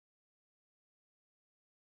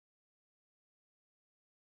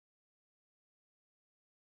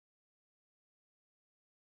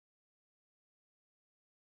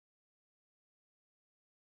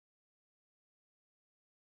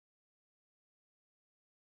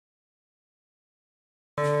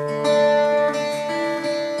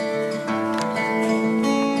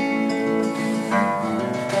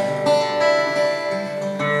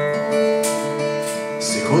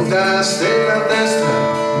seconda stella a destra,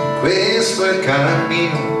 questo è il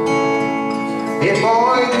cammino, e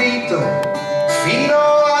poi dritto fino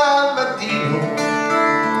al mattino,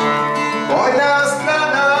 poi la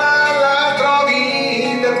strada la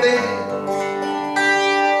trovi da te,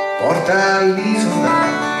 porta all'isola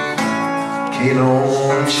che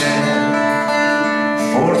non c'è.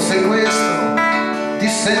 Forse questo ti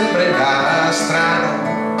sembrerà strano,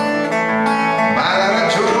 ma la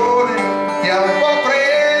ragione ti ha un po'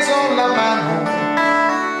 preso la mano,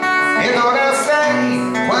 ed ora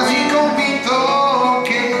sei quasi convinto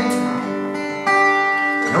che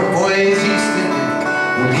non può esistere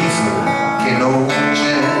un'isola che non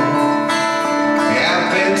c'è. E a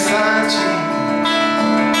pensarci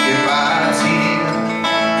che pazzia,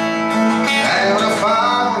 è una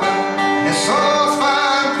favola, è solo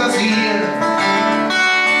fantasia,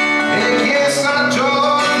 e chi è saggio,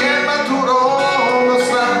 chi è maturo lo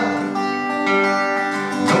sa,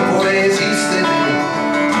 non può esistere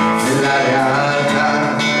nella realtà.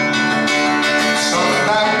 Sono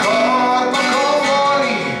d'accordo con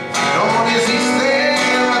voi, non esiste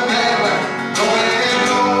una terra dove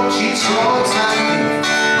non ci sono santi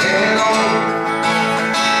e noi,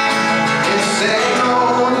 e se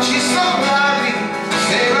non ci sono ladri,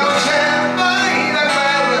 se non c'è mai la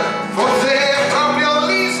guerra, forse è proprio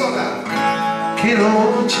l'isola che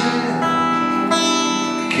non c'è,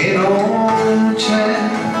 che non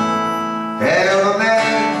c'è. È una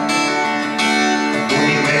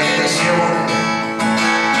un'invenzione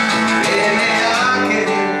e neanche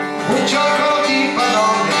un gioco di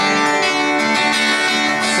parole.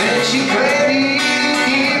 Se ci credi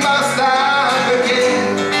ti basta, perché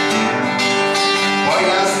poi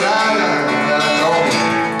la strada la trovi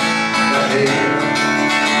da te.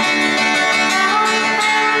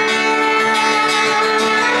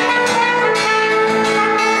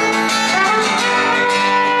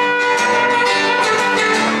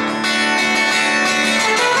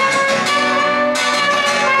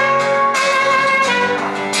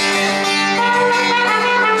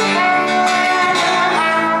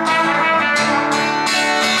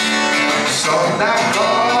 Sono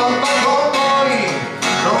d'accordo con voi,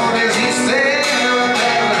 non esiste una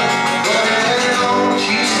terra dove non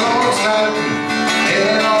ci sono stati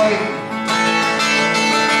eroi.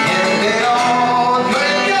 Niente odio e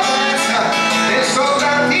violenza, né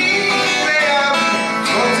soldati né armi,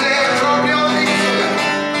 forse è proprio l'isola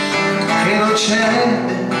che non c'è,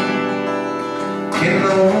 che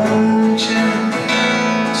non c'è.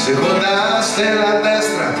 Seconda stella a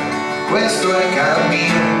destra, questo è il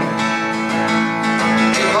cammino,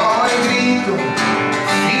 e poi dritto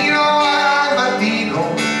fino al mattino,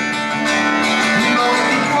 non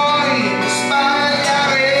ti puoi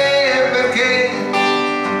sbagliare, perché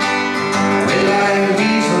quella è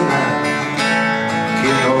l'isola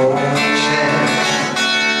che non c'è.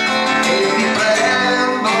 E ti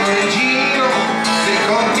prendono in giro se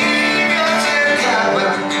continui a cercarla,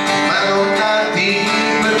 ma non darti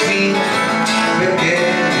per fine, perché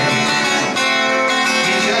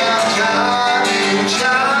ti già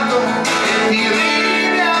denunciato e ti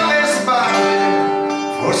ridi alle spalle,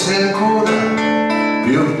 forse ancora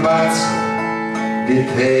più pazzo di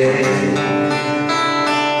te.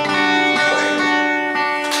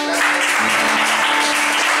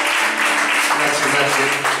 Grazie.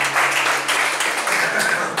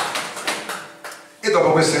 E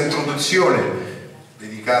dopo questa introduzione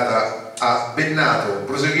dedicata a Bennato,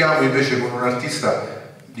 proseguiamo invece con un artista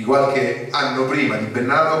di qualche anno prima di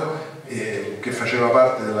Bennato, che faceva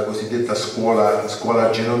parte della cosiddetta scuola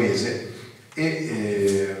genovese,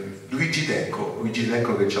 e Luigi Tenco,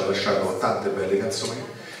 che ci ha lasciato tante belle canzoni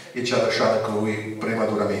e ci ha lasciato anche lui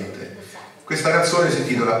prematuramente. Questa canzone si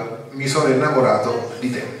intitola Mi sono innamorato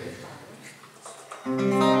di te.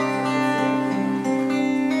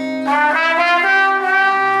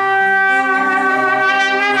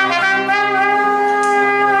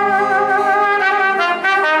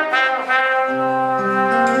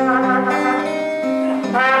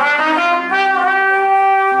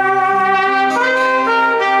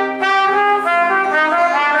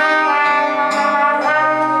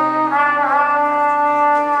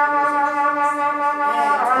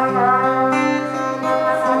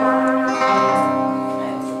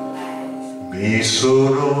 Mi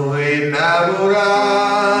sono innamorato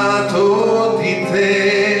di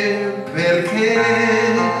te perché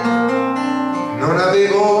non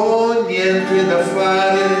avevo niente da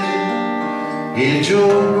fare il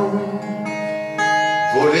giorno,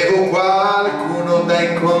 volevo qualcuno da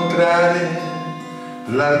incontrare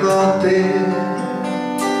la notte,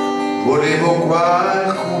 volevo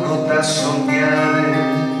qualcuno da sognare.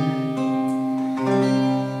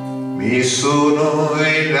 Mi sono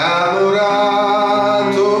innamorato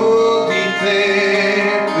di te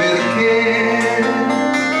perché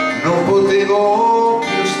non potevo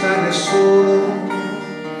più stare solo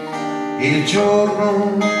il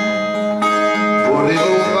giorno,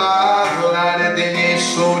 volevo parlare dei miei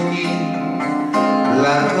sogni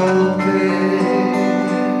la notte,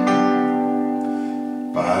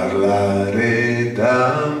 parlare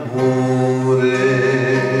d'amore.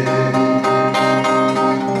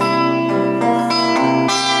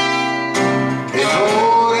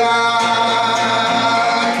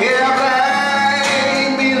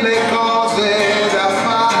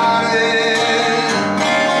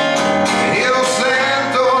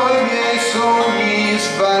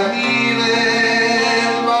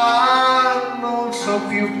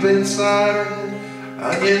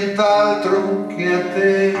 A nient'altro che a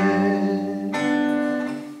te.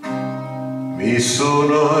 Mi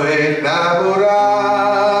sono innamorato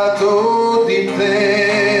di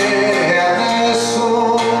te e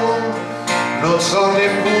adesso non so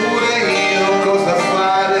neppure io cosa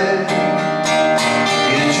fare.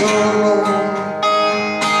 Il giorno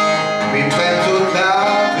mi pento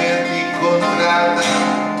d'averti incontrata,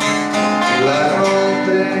 la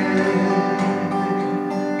notte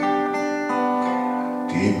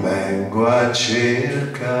ti vengo a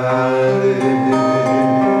cercare.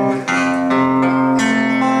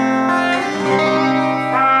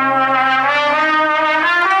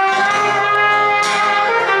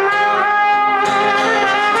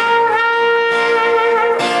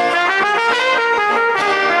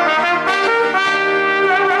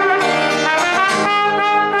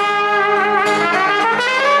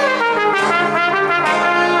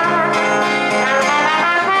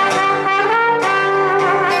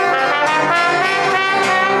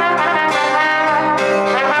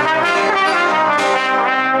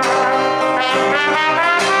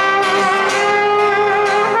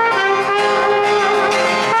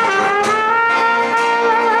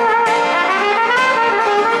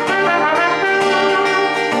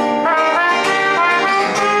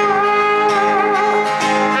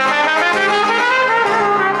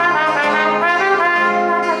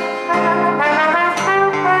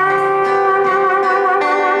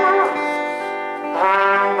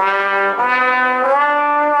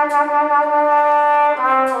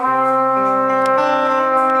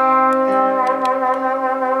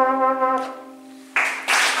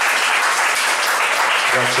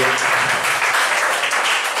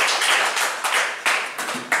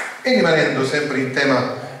 E rimanendo sempre in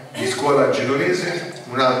tema di scuola genovese,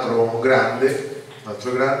 un altro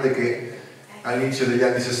grande che all'inizio degli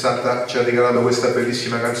anni 60 ci ha regalato questa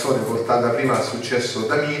bellissima canzone portata prima al successo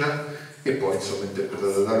da Mina e poi insomma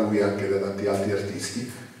interpretata da lui e anche da tanti altri artisti.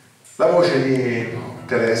 La voce di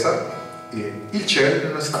Teresa e Il cielo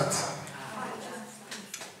in una stanza.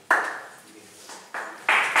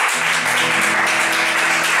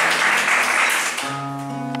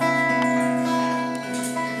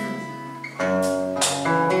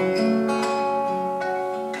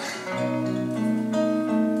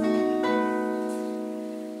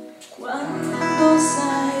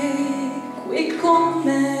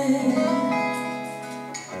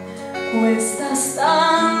 Questa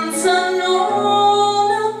stanza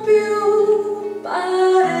non ha più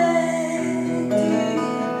pareti.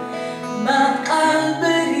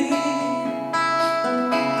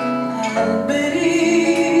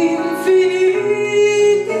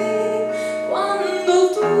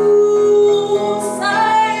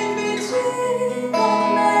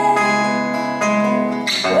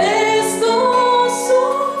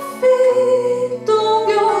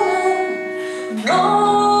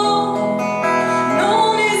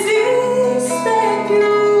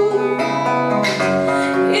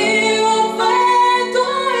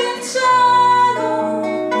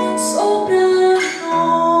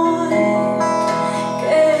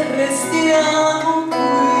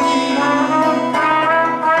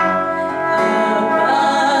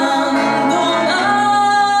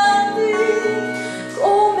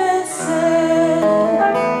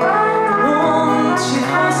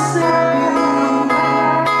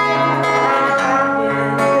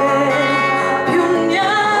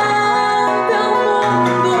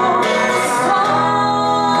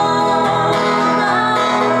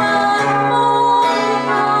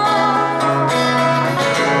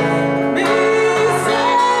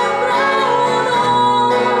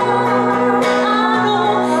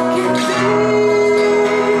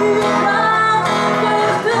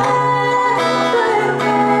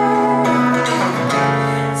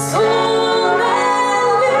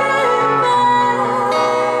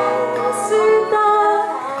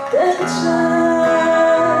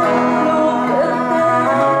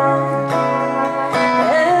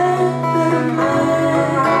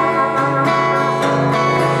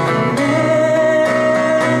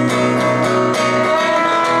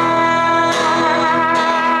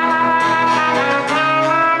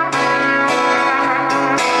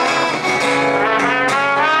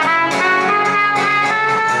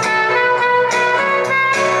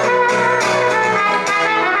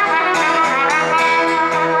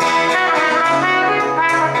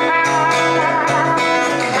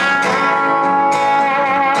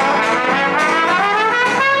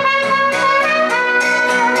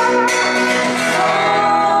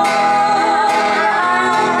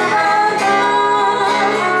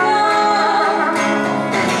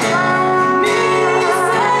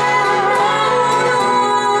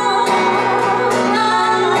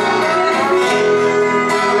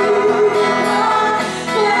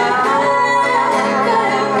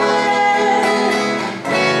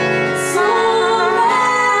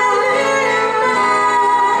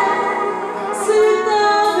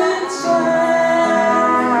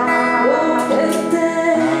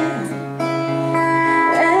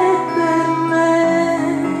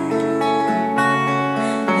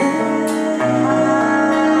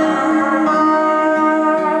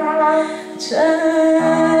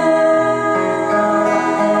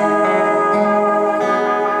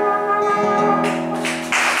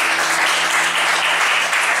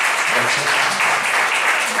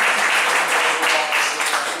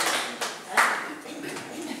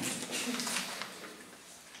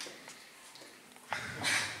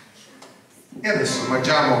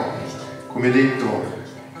 omaggiamo, come detto,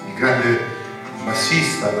 il grande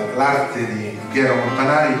bassista, l'arte di Piero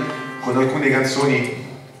Montanari, con alcune canzoni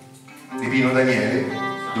di Pino Daniele,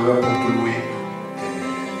 dove appunto lui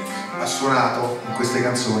ha suonato in queste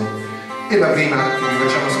canzoni. E la prima che vi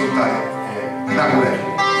facciamo ascoltare è Nuvole.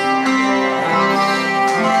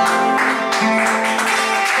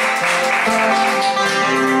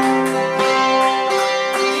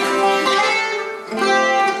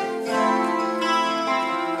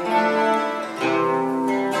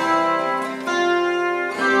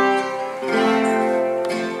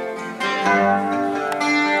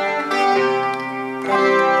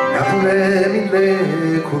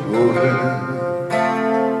 Mille colori,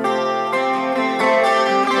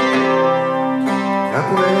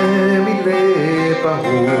 Napoli mille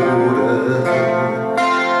paure,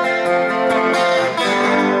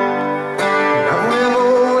 Napoli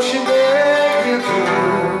voce dentro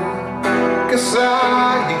che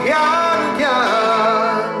sai di piano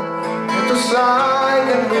piano e tu sai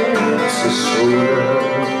che non sei sola.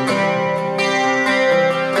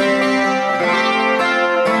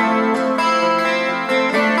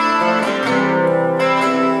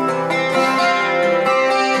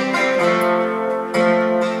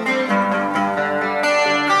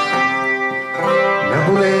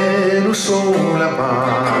 Sola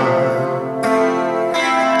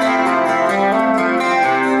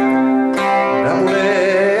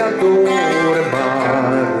Napoli adora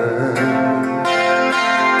mare,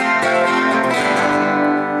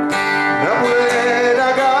 Napoli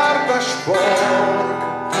la carta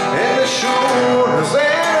sporca e nessuno se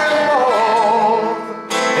ne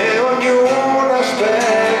morta e ognuno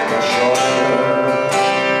aspetta sciolta.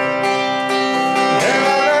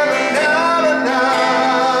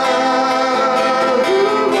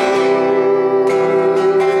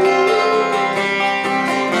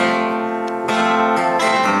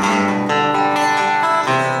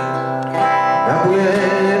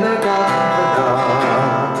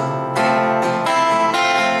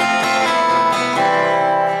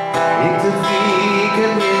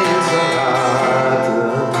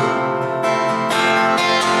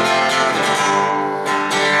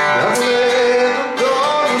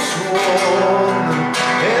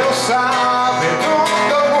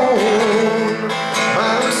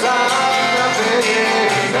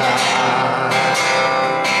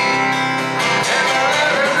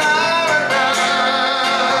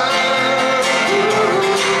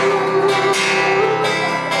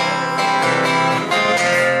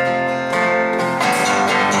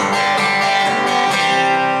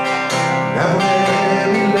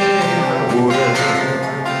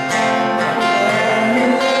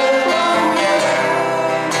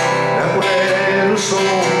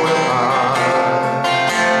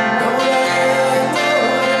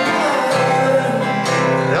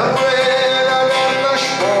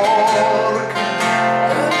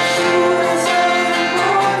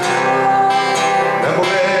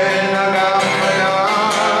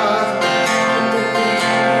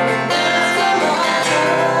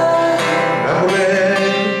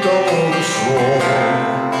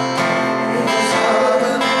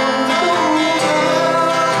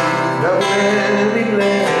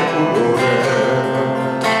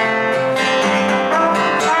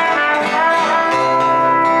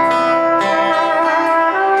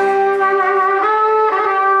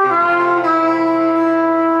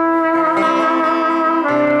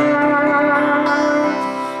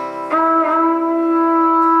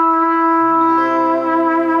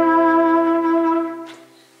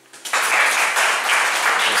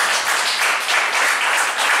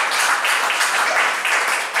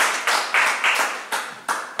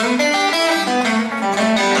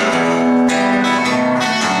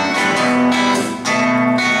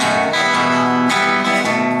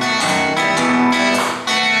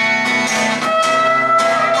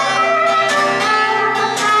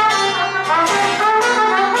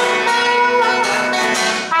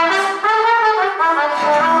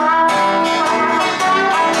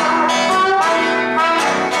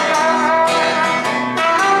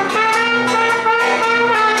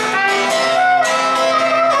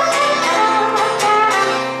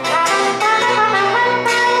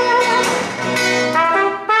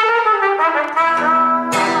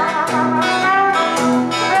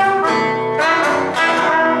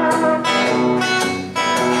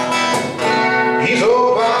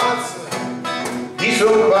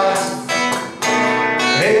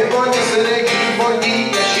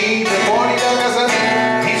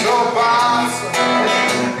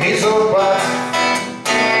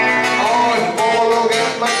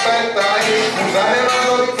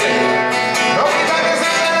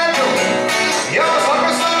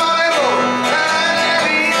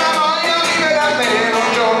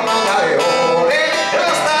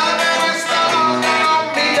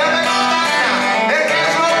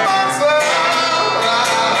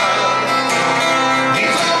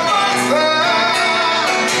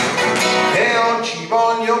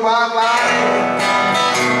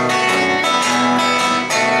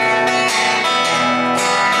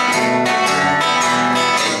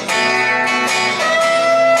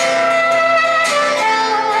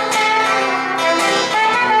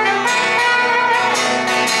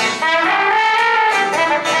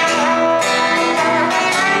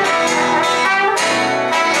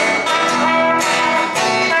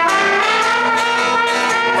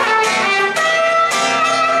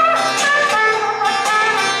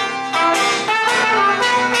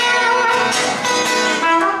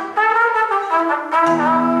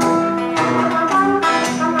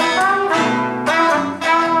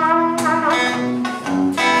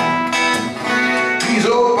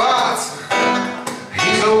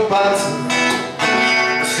 pazzo,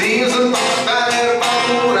 si sono stare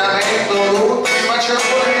paura e tu ti faccio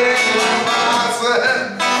morire la pazza,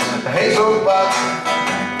 e sono pazzo,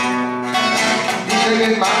 dice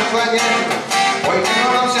che manca niente, poi che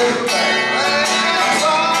non si è tutto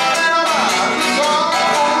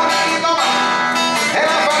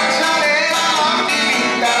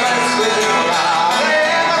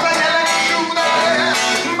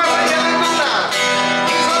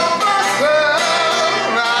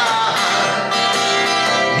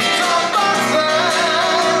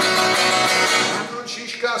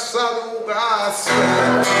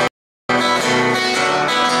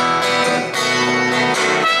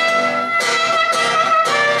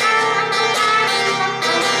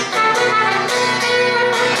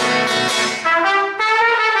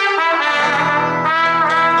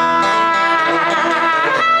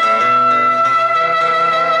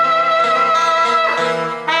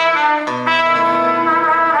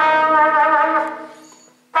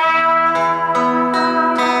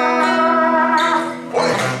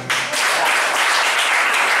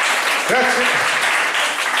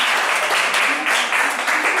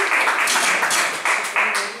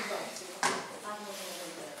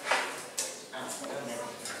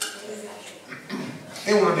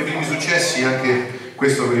È uno dei primi successi, anche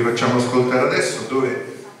questo che vi facciamo ascoltare adesso,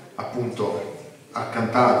 dove appunto ha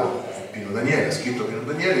cantato Pino Daniele, ha scritto Pino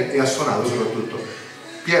Daniele e ha suonato soprattutto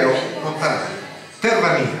Piero Montanari.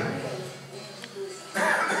 Terra mia.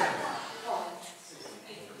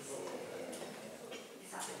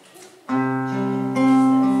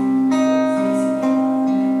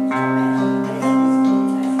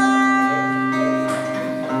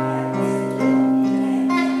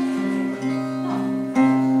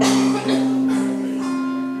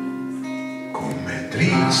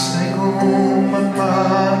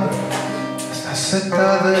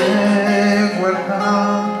 Aspettate,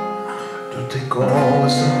 guardate tutte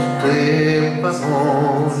cose, tutte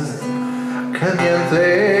famose che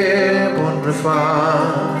niente può ne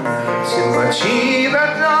fare. Se macina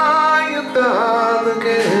già aiutate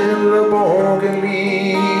che la poca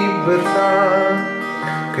libertà,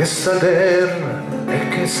 che sta terra e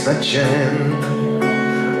che sta gente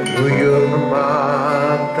un giorno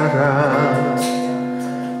matterà.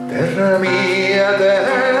 Terra mia,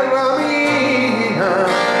 terra mia,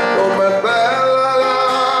 com'è bella da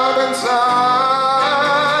pensare.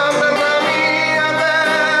 Terra mia,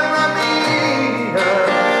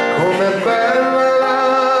 com'è bella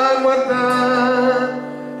da guardare.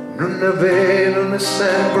 Non è vero, non è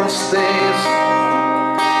sempre lo stesso,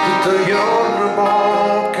 tutto il giorno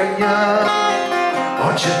può cambiare.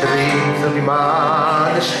 Oggi è dritto,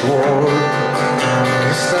 rimane storto,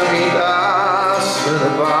 che sta vita se ne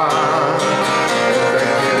va.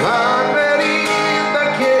 Perché l'alberi da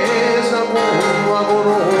chiesa una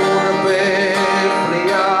corona per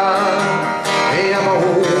brillare, e ha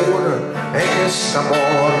paura e che sta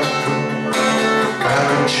morto, che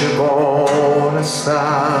non ci vuole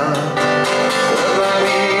stare. Terra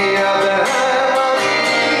mia,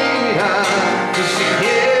 che si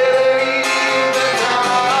chiede libertà.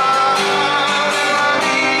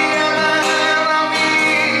 Terra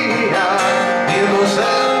mia, io lo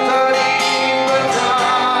sento libertà.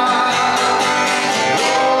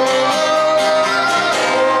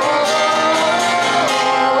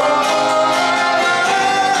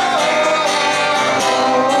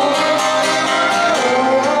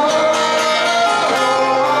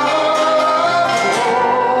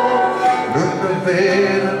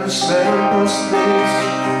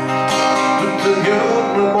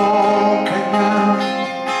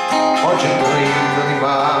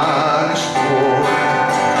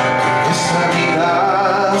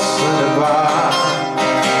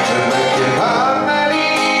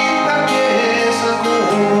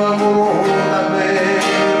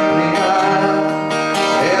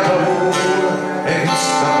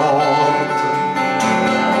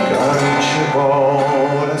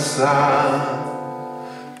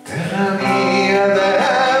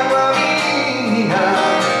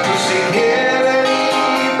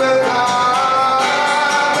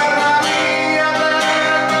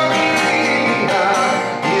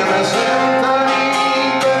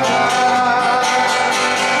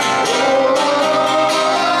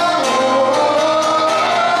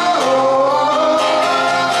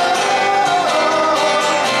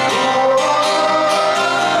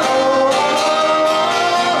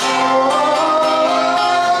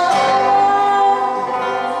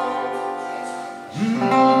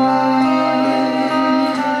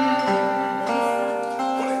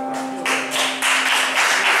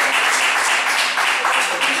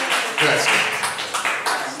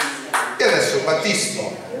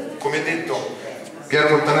 come detto,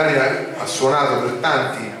 Piero Montanari ha suonato per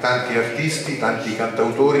tanti artisti, tanti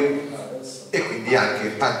cantautori e quindi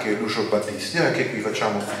anche Lucio Battisti. E anche qui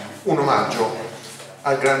facciamo un omaggio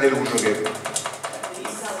al grande Lucio che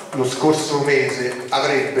lo scorso mese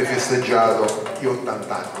avrebbe festeggiato gli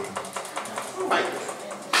 80 anni. Vai.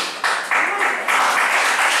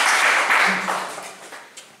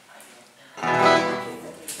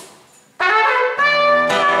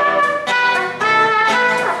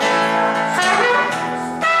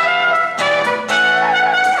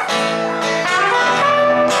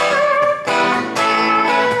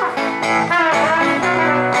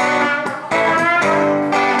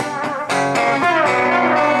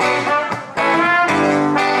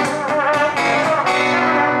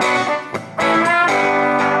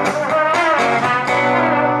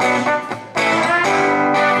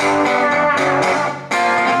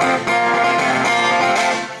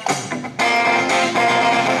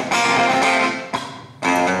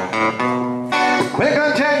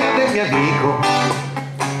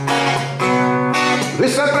 Lui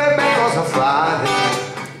saprebbe cosa fare,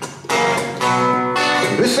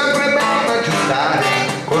 lui saprebbe come aggiustare,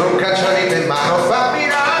 con un cacciavite in mano fa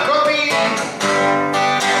miracoli.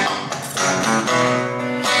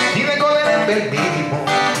 Ti regolerebbe il minimo,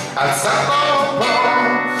 alzandolo un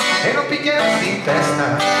po' e non picchieresti in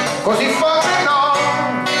testa, così forse no,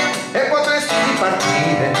 e potresti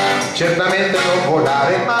ripartire, certamente non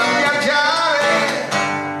volare ma viaggiare.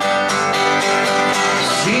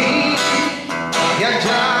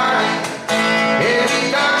 Viaggiare,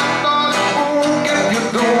 evitando le buche più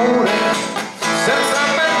dure, senza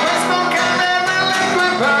per questo cadere nelle tue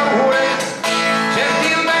paure,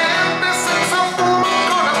 gentilmente senza fumo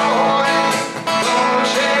con amore,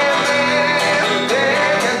 dolcemente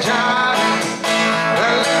viaggiare,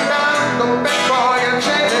 rallentando per poi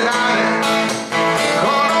accelerare,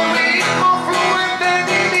 con un ritmo fluente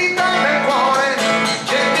di vita nel cuore,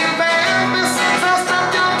 gentilmente senza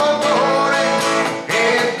starti al motore.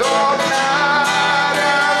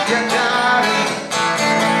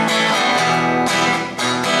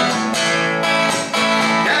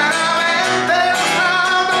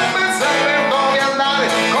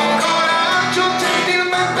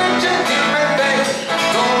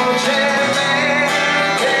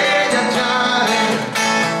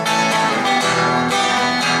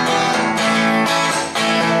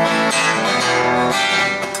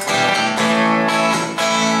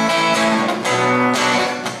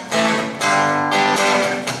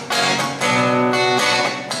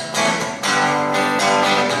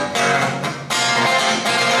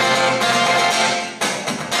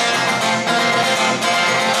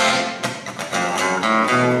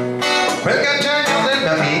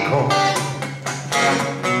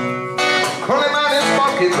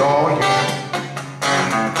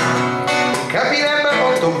 Capirebbe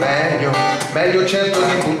molto meglio certo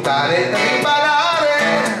di buttare e riparare,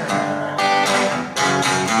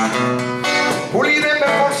 pulirebbe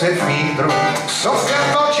forse il filtro,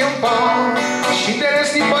 soffiandoci un po',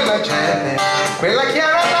 scinderesti poi la gente, quella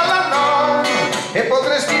chiara dalla no, e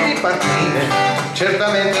potresti ripartire,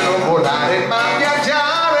 certamente non volare ma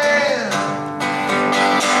viaggiare,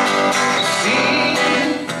 sì,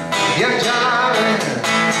 viaggiare,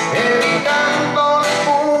 evitando le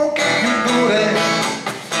buche più dure,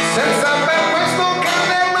 senza per questo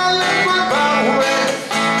cadere nelle tue paure,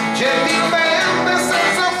 gentilmente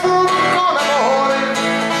senza fumo con amore,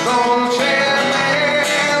 dolcemente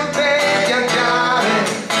viaggiare,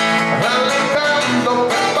 rallentando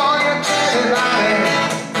per poi accelerare,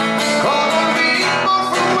 con un ritmo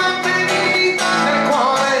fluente di vita nel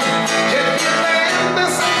cuore, gentilmente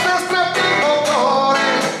senza strappi il motore,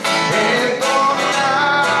 e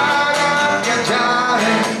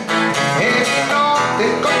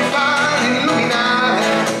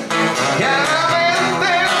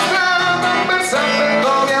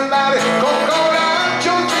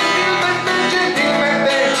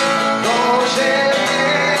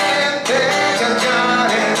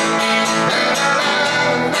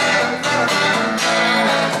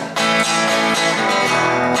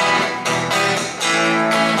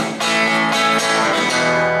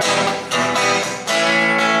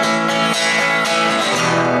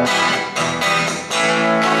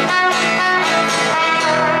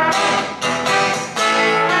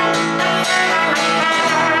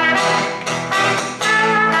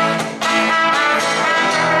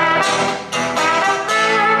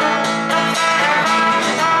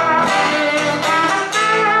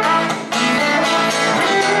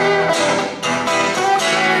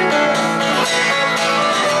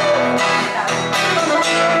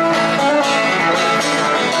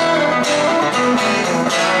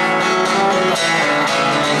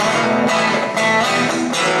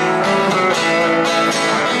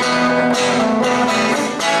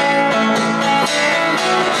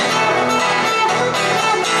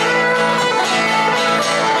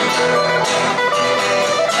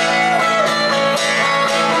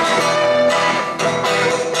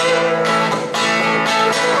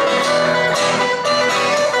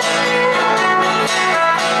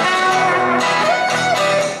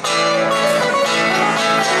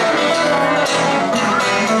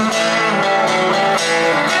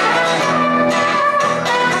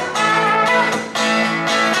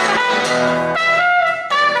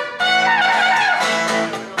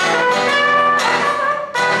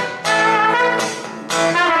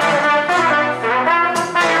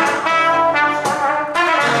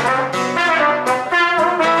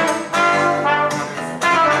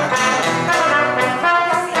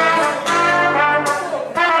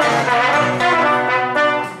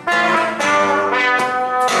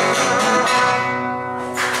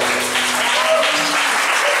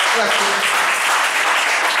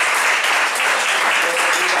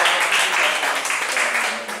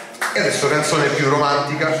canzone più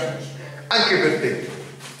romantica, anche per te.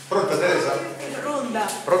 Pronta Teresa? Pronta.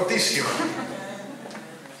 Prontissima.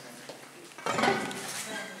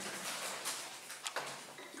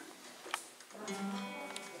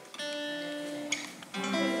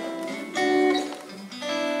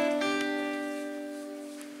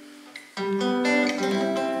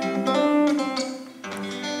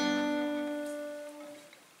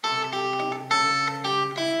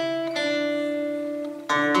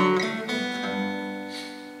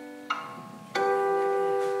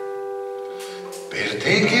 Per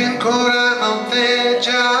te che ancora non te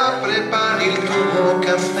già prepari il tuo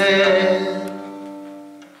caffè,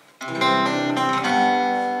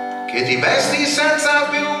 che ti vesti senza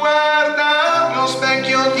più guardare lo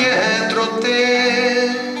specchio dietro te,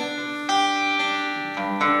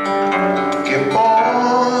 che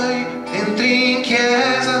poi entri in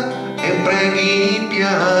chiesa e preghi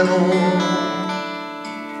piano,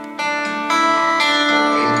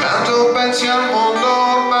 e intanto pensi al mondo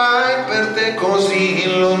ormai per te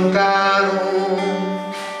così lontano,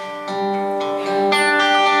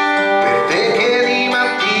 per te che di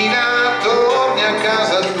mattina torni a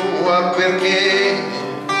casa tua perché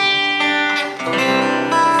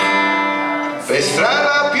per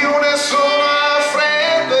strada più nessuno ha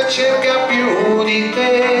freddo e cerca più di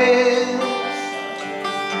te,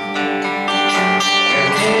 per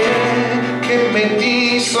te che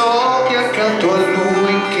metti i soldi accanto a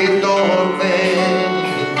lui che dorme,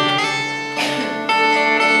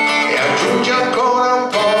 aggiunge ancora un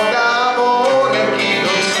po' d'amore a chi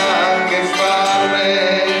non sa che fare.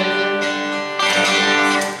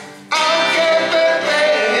 Anche per te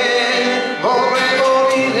vorrei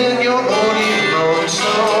morire, io morire non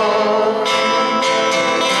so.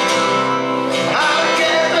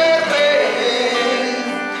 Anche per te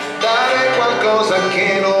dare qualcosa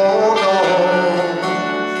che non ho.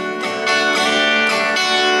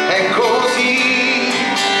 È così.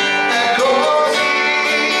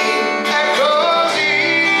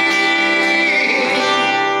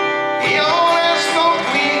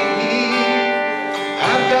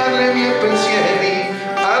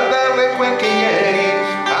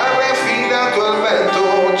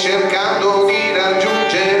 Cercando di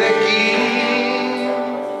raggiungere chi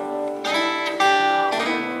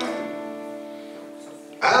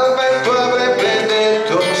al vento avrebbe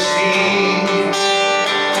detto sì.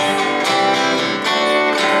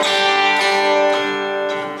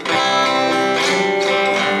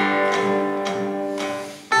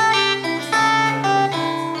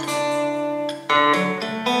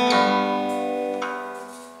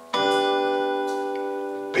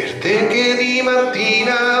 Per te che di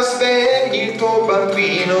mattina svegli il tuo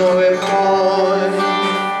bambino e poi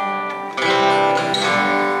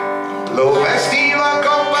lo vesti, lo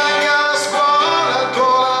accompagna a scuola, al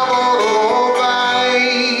tuo lavoro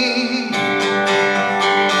vai.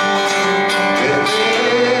 Per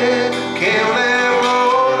te che un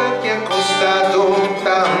errore ti è costato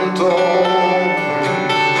tanto,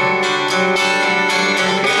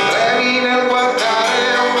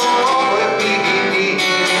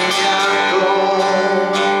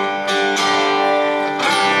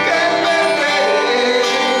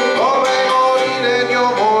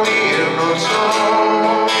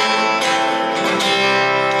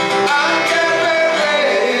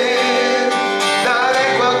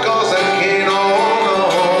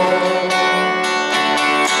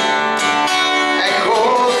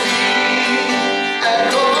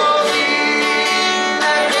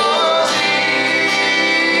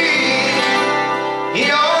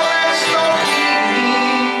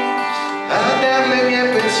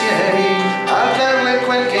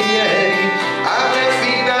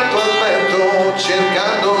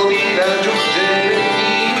 cercando di raggiungere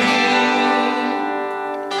chi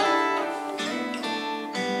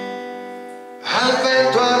al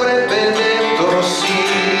vento avrebbe detto sì.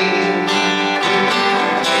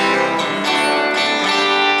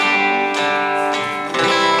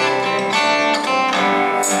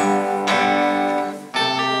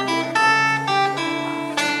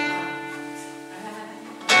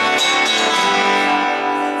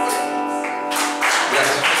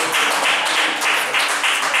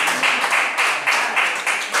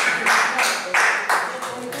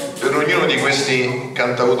 Questi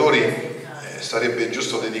cantautori sarebbe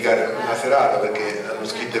giusto dedicare una serata perché hanno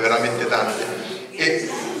scritte veramente tante, e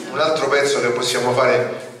un altro pezzo che possiamo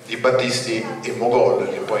fare di Battisti e Mogol,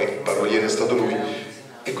 che poi il paroliere è stato lui,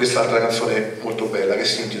 e quest'altra canzone molto bella che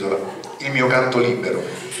si intitola Il mio canto libero.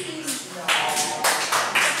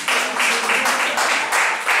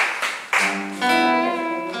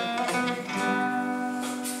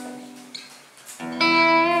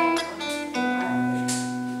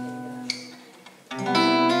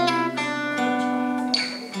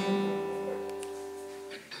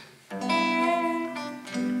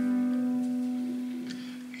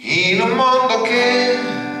 in un mondo che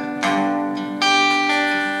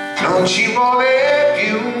non ci vuole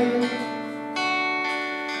più,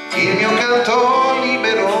 il mio canto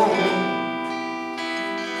libero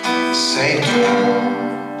sei tu,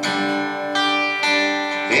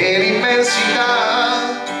 e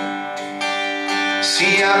l'immensità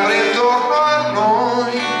si apre intorno a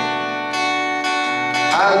noi,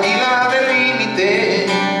 al di là del limite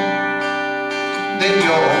degli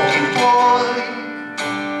occhi tuoi.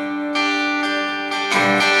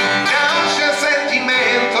 Nasce il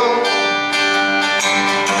sentimento,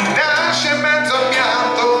 nasce in mezzo al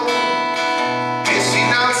pianto e si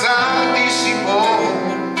innalza altissimo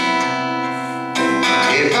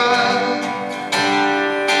e va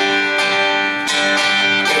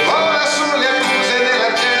e vola sulle accuse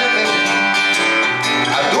della gente,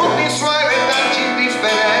 ad tutti i suoi retaggi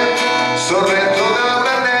indifferenti, sorretto da un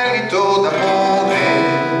anelito d'amore,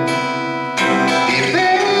 di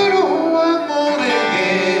vero amore,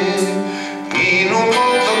 in un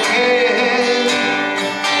mondo che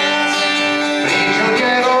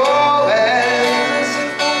prigioniero è,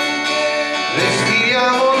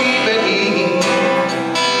 respiriamo liberi,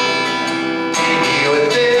 io e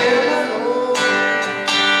te,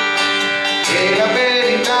 e la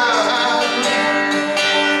verità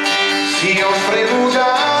si offre nuda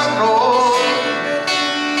a noi,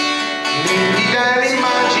 limpida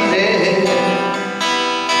l'immagine,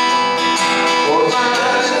 ormai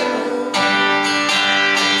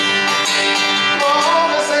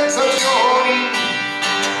nuove sensazioni,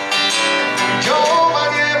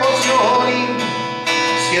 giovani emozioni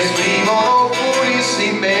si esprimono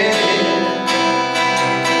purissime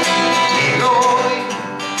in noi.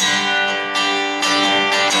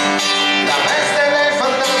 La veste dei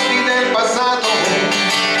fantasmi del passato,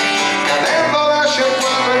 cadendo lascia il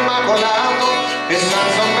quadro immacolato e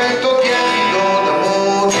senza un vento tiepido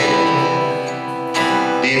d'amore,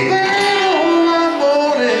 di vero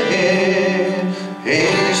amore, e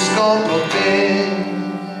riscopro te,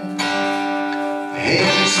 e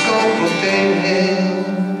riscopro te,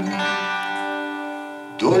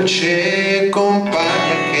 dolce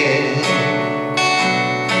compagna che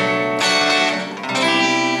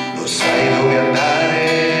non sai dove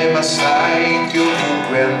andare, ma sai che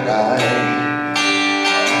ovunque andrai,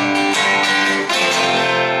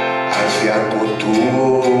 al fianco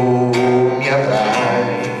tuo mi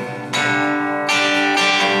avrai,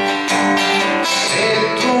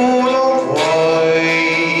 se tu lo vuoi.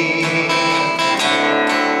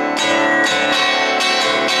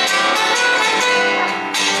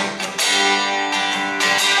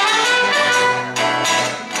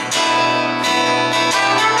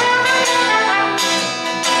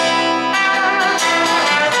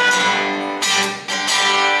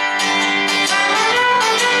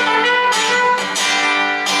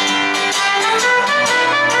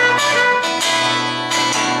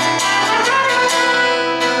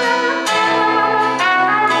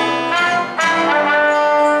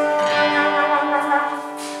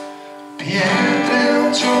 Pietre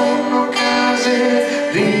un giorno, case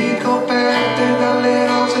ricoperte dalle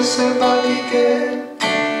rose selvatiche,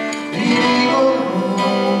 vivono,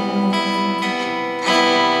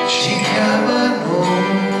 ci chiamano,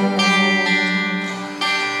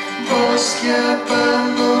 boschi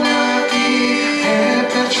abbandonati e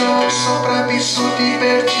perciò sopravvissuti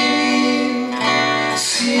vergini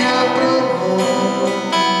si aprono,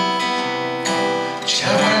 ci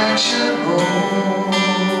abbracciano.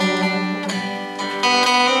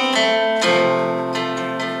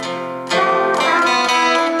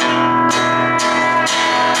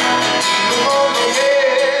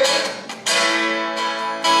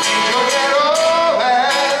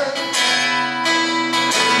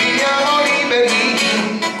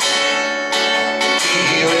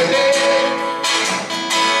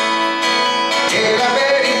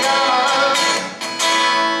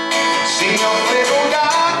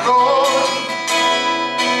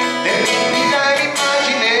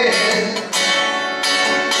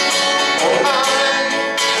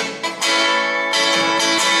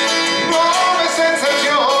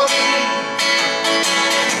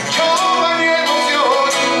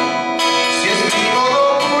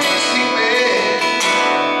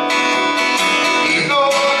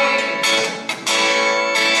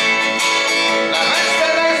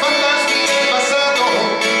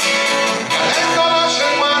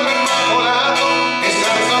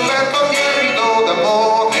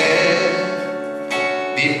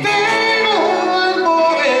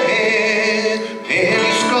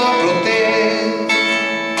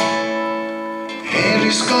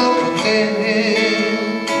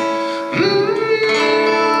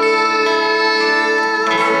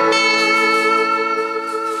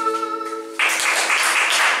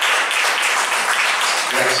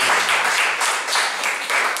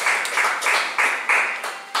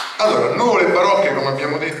 Allora, Nuvole Barocche, come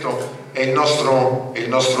abbiamo detto, è il nostro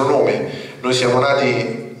nome. Noi siamo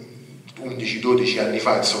nati 11-12 anni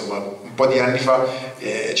fa, insomma, un po' di anni fa,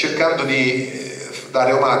 cercando di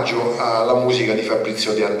dare omaggio alla musica di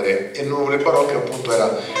Fabrizio De André, e Nuvole Barocche appunto era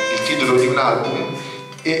il titolo di un album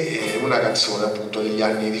e una canzone appunto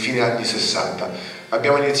di fine anni 60.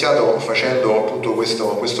 Abbiamo iniziato facendo appunto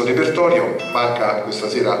questo repertorio, manca questa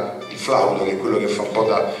sera il flauto, che è quello che fa un po'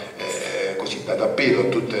 da tappeto a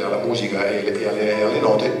tutta la musica e alle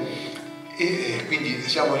note, e quindi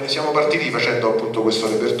siamo partiti facendo appunto questo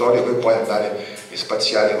repertorio per poi andare e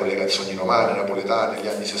spaziare con le canzoni romane, napoletane, gli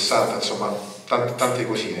anni 60, insomma tante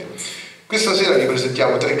cosine. Questa sera vi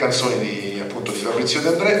presentiamo 3 canzoni appunto di Fabrizio De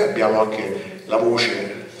André, abbiamo anche la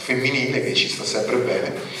voce femminile che ci sta sempre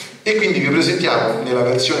bene, e quindi vi presentiamo nella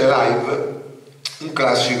versione live un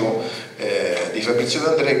classico di Fabrizio De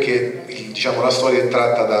André, che diciamo la storia è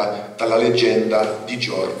tratta dalla leggenda di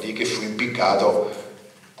Giordi, che fu impiccato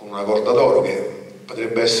con una corda d'oro, che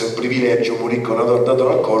potrebbe essere un privilegio morire con una corda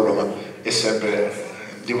d'oro al collo, ma è sempre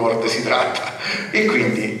di morte si tratta. E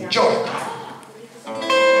quindi Giordi.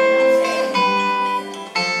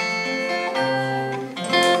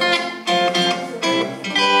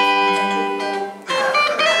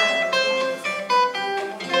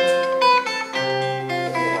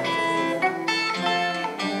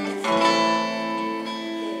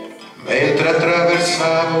 Mentre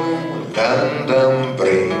attraversavo London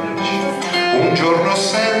Bridge, un giorno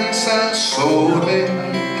senza sole,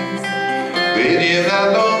 vedi una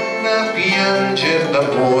donna pianger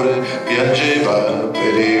d'amore, piangeva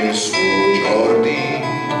per il suo Giordi.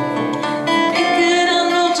 E che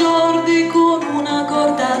erano Giordi con una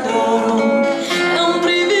corda d'oro, è un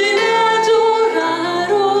privilegio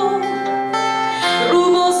raro.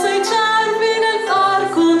 Rubò 6 cervi nel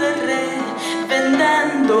parco del re,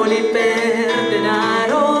 vendendoli per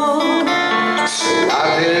denaro.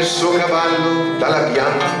 Sellate nel suo cavallo dalla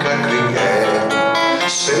bianca criniera,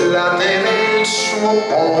 sellate nel suo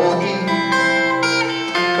pony,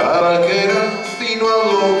 cavalcherà fino a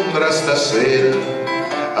Londra stasera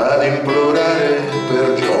ad implorare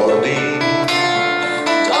per Giordi.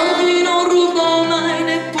 Giordi non rubò mai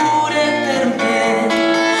neppure per me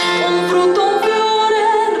un frutto, un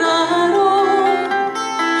fiore raro.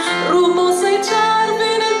 Rubò 6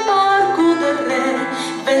 cervi nel parco del re,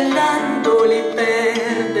 vendendoli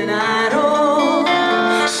per denaro.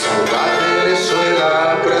 Salvate le sue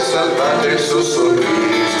labbra, salvate il suo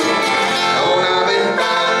sorriso, non ha 20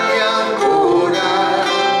 anni ancora,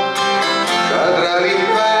 cadrà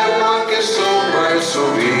l'inverno anche sopra il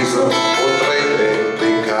suo viso, potrete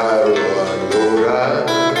piccarlo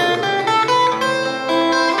allora.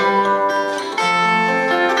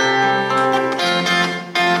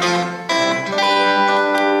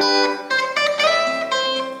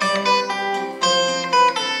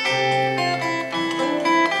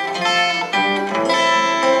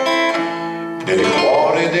 Nel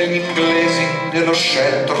cuore degli inglesi, nello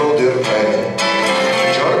scettro del re,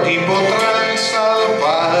 Giordi potrai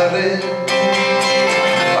salvare,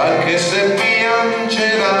 anche se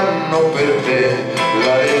piangeranno per te,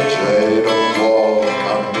 la legge non può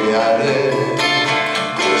cambiare.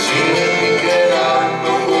 Così le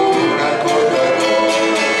piccheranno con una corda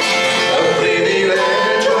d'oro, è un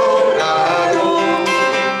privilegio raro.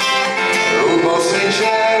 Rubò 6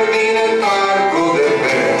 cervi nel parco del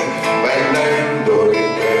re, vendendoli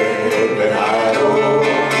per denaro.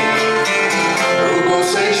 Rubò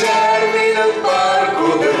 6 cervi nel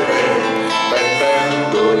parco del re,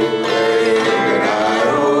 vendendoli per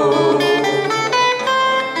denaro.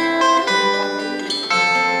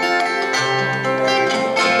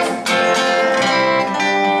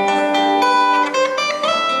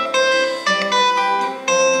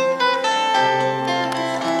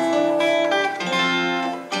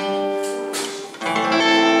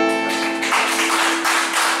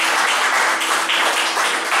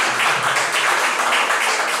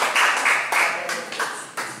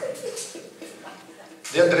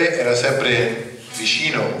 De André era sempre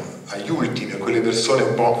vicino agli ultimi, a quelle persone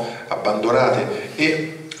un po' abbandonate,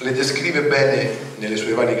 e le descrive bene nelle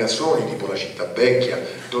sue varie canzoni, tipo La città vecchia,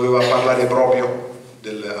 dove va a parlare proprio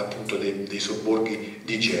appunto dei sobborghi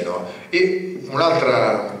di Genova. E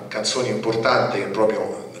un'altra canzone importante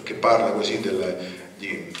che parla così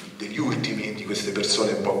degli ultimi, di queste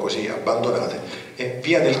persone un po' così abbandonate, è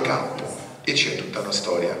Via del Campo, e c'è tutta una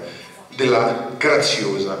storia della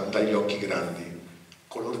graziosa dagli occhi grandi,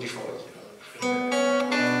 color di foglia.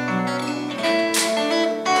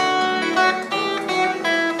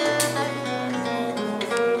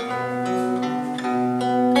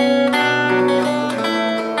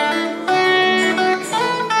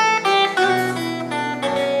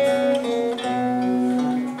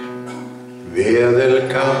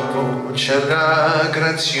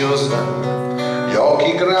 graziosa, gli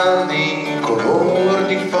occhi grandi, color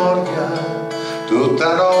di foglia,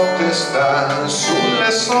 tutta notte sta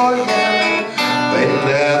sulle soglie,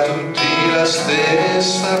 vende a tutti la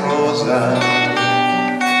stessa rosa.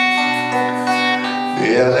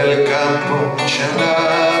 Via del campo c'è una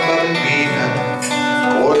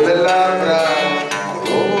bambina, con le labbra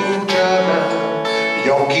color rugiada, gli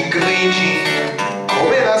occhi grigi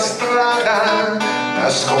come la strada,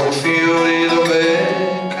 nascon fiori dove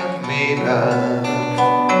cammina.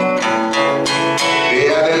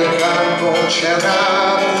 Via del campo c'è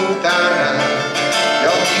una puttana, gli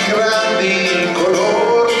occhi grandi,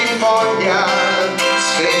 color di foglia,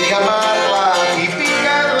 se di amarla ti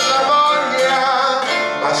pica la voglia,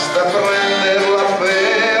 basta prenderla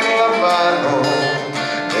per la mano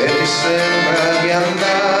e ti sembra di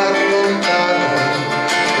andare lontano.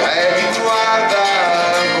 Lei ti guarda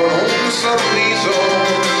con un sorriso,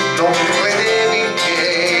 non credevi che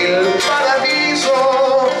il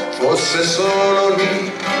paradiso fosse solo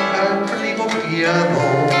lì al primo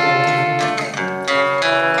piano.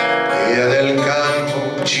 Via del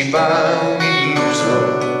campo ci va un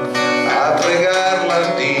illuso a pregarla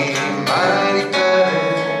di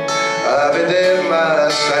maritare, a vederla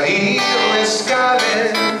salire le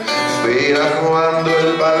scale fino a quando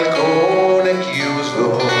il balcone è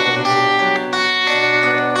chiuso.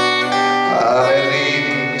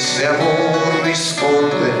 Arrivi se amor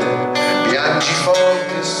risponde, piangi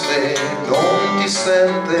forte se non ti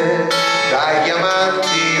sente, dagli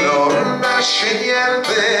amanti non nasce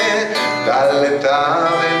niente, dalle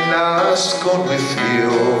tave nascono i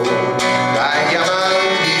fiori, dagli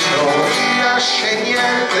amanti non nasce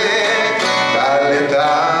niente, dalle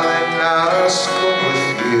tave nascono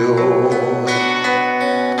i fiori.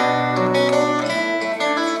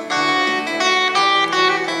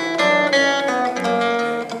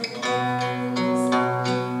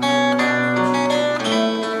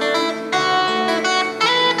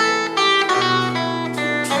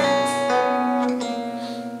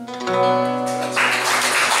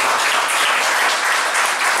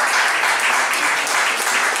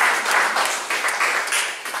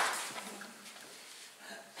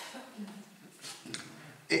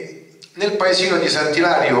 Nel paesino di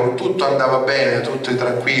Sant'Ilario tutto andava bene, tutti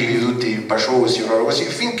tranquilli, tutti paciosi, così,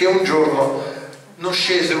 finché un giorno non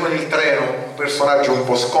scese con il treno un personaggio un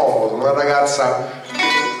po' scomodo, una ragazza che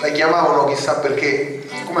la chiamavano chissà perché,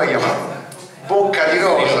 come la chiamavano? Bocca di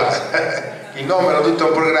Rosa, il nome era tutto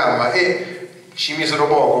un programma, e ci misero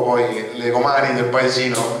poco poi le comari del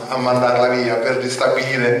paesino a mandarla via per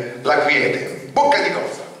ristabilire la quiete. Bocca di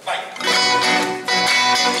Rosa, vai!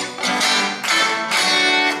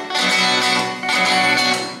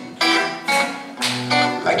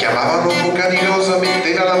 La chiamavano bocca di rosa,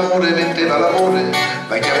 metteva l'amore,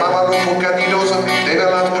 la chiamavano bocca di rosa, metteva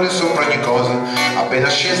l'amore sopra ogni cosa. Appena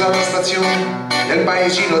scesa alla stazione del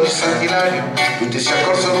paesino di Sant'Ilario, tutti si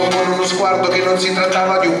accorsero con uno sguardo che non si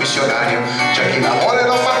trattava di un missionario. C'è chi lavora e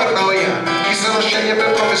lo fa per noia, chi se lo sceglie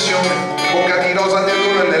per professione, bocca di rosa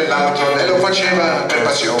nell'uno e nell'altro, lei lo faceva per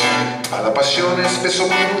passione. Ma la passione spesso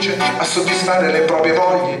conduce a soddisfare le proprie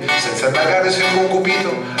voglie, senza indagare se il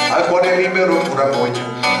concupito al cuore libero pura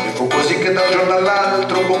moglie. E fu così che da un giorno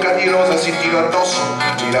all'altro bocca di rosa si tirò addosso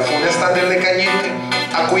la funesta delle cagnette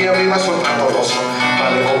a cui aveva soltanto l'osso. Ma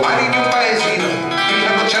le compari di un paesino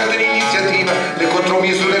hanno certa iniziativa, le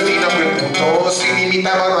contromisure fino a quel punto si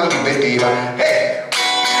limitavano all'inventiva.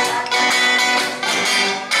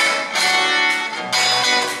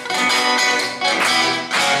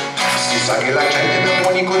 Si sa che la gente dà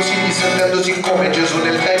buoni consigli sentendosi come Gesù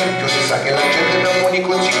nel Tempio, si sa che la gente dà buoni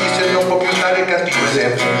consigli se non può più dare cattivo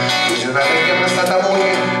esempio. Così una vecchia ma stata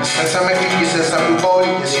moglie, senza mai figli, senza più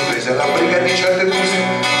moglie, si prese la briga di certe cose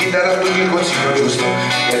di dare a tutti il consiglio giusto,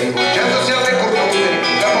 e rivolgendosi alle cornute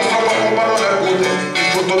la vostra pompa non argute, il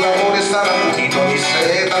frutto d'amore sarà punito,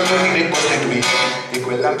 disse dall'ordine incostituito. E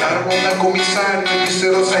quell'andarono dal commissario e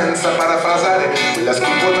dissero senza parafrasare, quella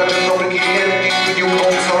scritta c'è proprio clienti di un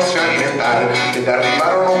consorzio alimentare. Ed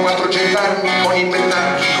arrivarono 4 gendarmi con i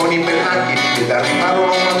pennacchi, ed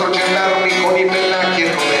arrivarono 4 gendarmi con i pennacchi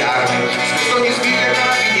e con le armi. Spesso gli spigli e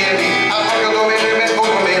carabinieri al proprio dovere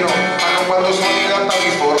vengono meno, ma non quando sono in realtà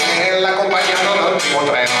uniformi e l'accompagnano dal primo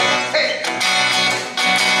treno.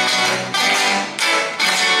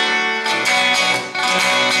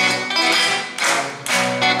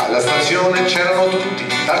 Alla stazione c'erano tutti,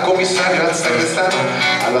 dal commissario al sacrestano,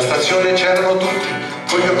 alla stazione c'erano tutti,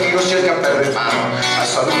 con gli occhi rossi e il cappello in mano, a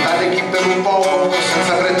salutare chi per un poco,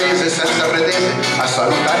 senza pretese, a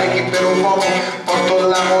salutare chi per un poco portò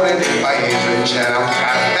l'amore del paese. C'era un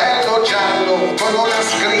cartello giallo con una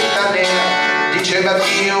scritta nera, diceva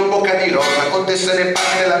Dio bocca di rosa, contessa ne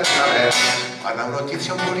parte della primavera. Ma da una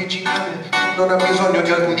notizia un po' originale, non ha bisogno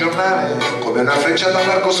di alcun giornale, come una frecciata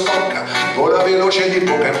all'arco scocca, vola veloce di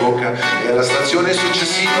bocca in bocca, e alla stazione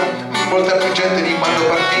successiva molta più gente di quando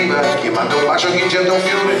partiva, chi manda un bacio, chi getta un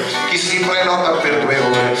fiore, chi si prenota per 2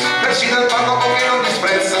 ore, persino il parroco che non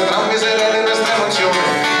disprezza, tra un miserere e un'estrema emozione,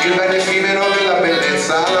 il bel effimero della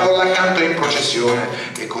bellezza, la volla accanto in processione,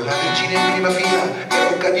 e con la regina in prima fila, e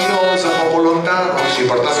bocca di rosa, poco lontano, si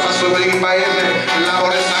porta a spasso per il paese,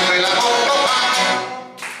 l'amore sacro e l'amore.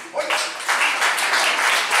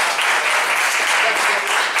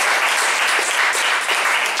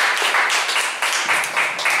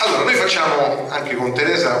 Allora, noi facciamo anche con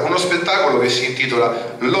Teresa uno spettacolo che si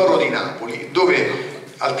intitola L'oro di Napoli, dove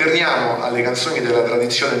alterniamo alle canzoni della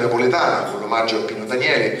tradizione napoletana, con l'omaggio a Pino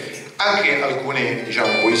Daniele, anche alcune,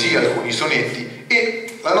 diciamo, poesie, alcuni sonetti,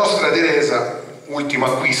 e la nostra Teresa, ultimo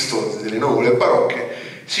acquisto delle Nuvole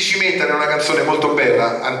Barocche, si cimenta in una canzone molto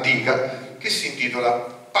bella, antica, che si intitola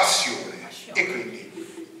Passione. E quindi,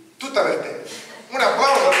 tutta per te. Un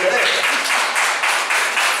applauso a Teresa!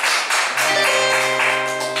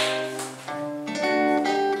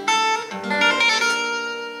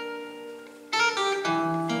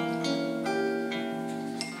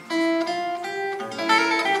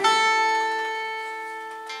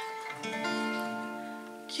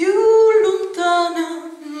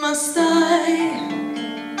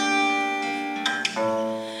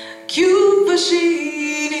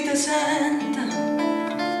 Vicini te senta,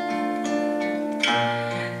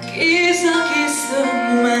 chissà chi sta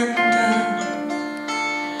momento,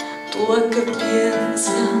 tu che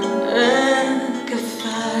pensa e che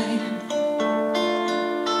fai.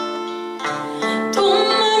 Tu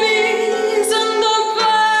mi sento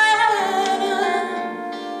bene,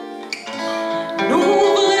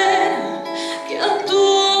 nuvole che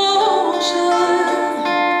addoce.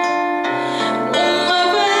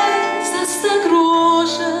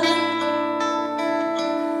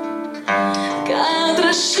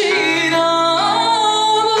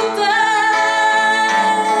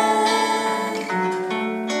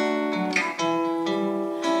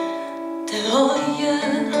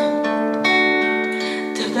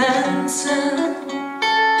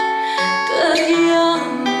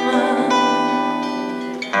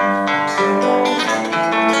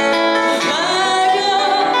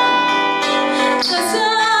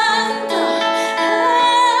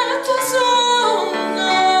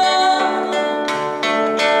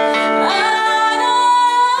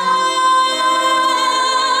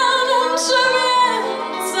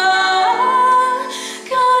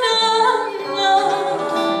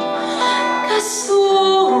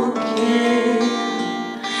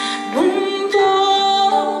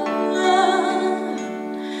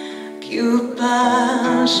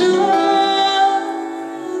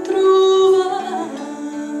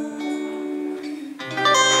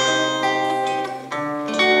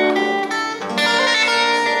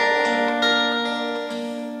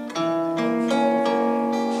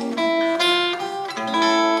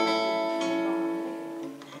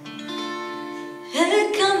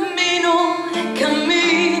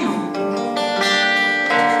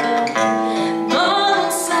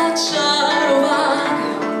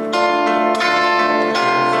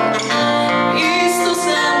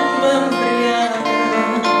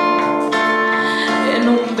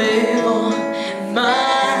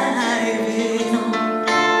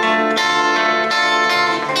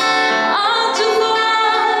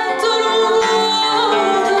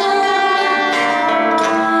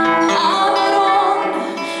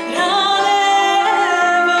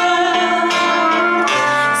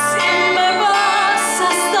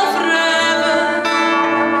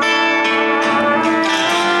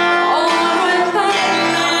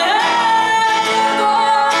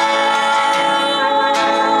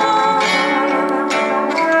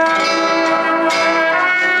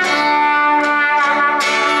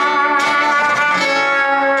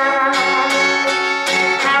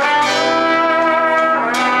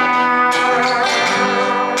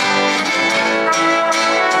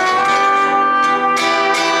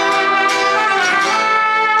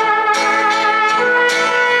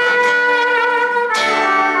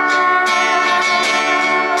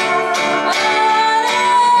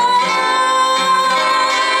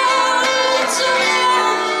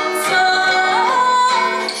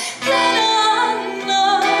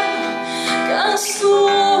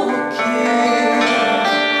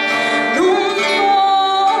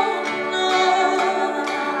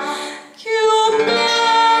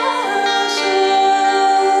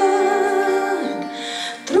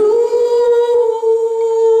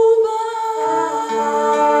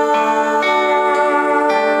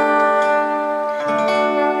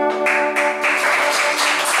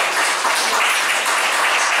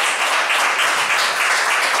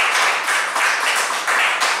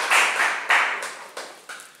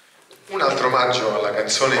 omaggio alla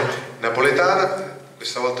canzone napoletana,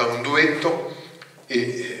 questa volta un duetto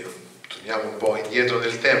e torniamo un po' indietro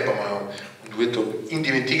nel tempo, ma un duetto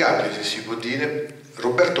indimenticabile, se si può dire,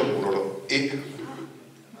 Roberto Murolo e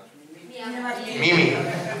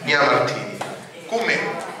Mia Martini. Con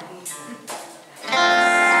me.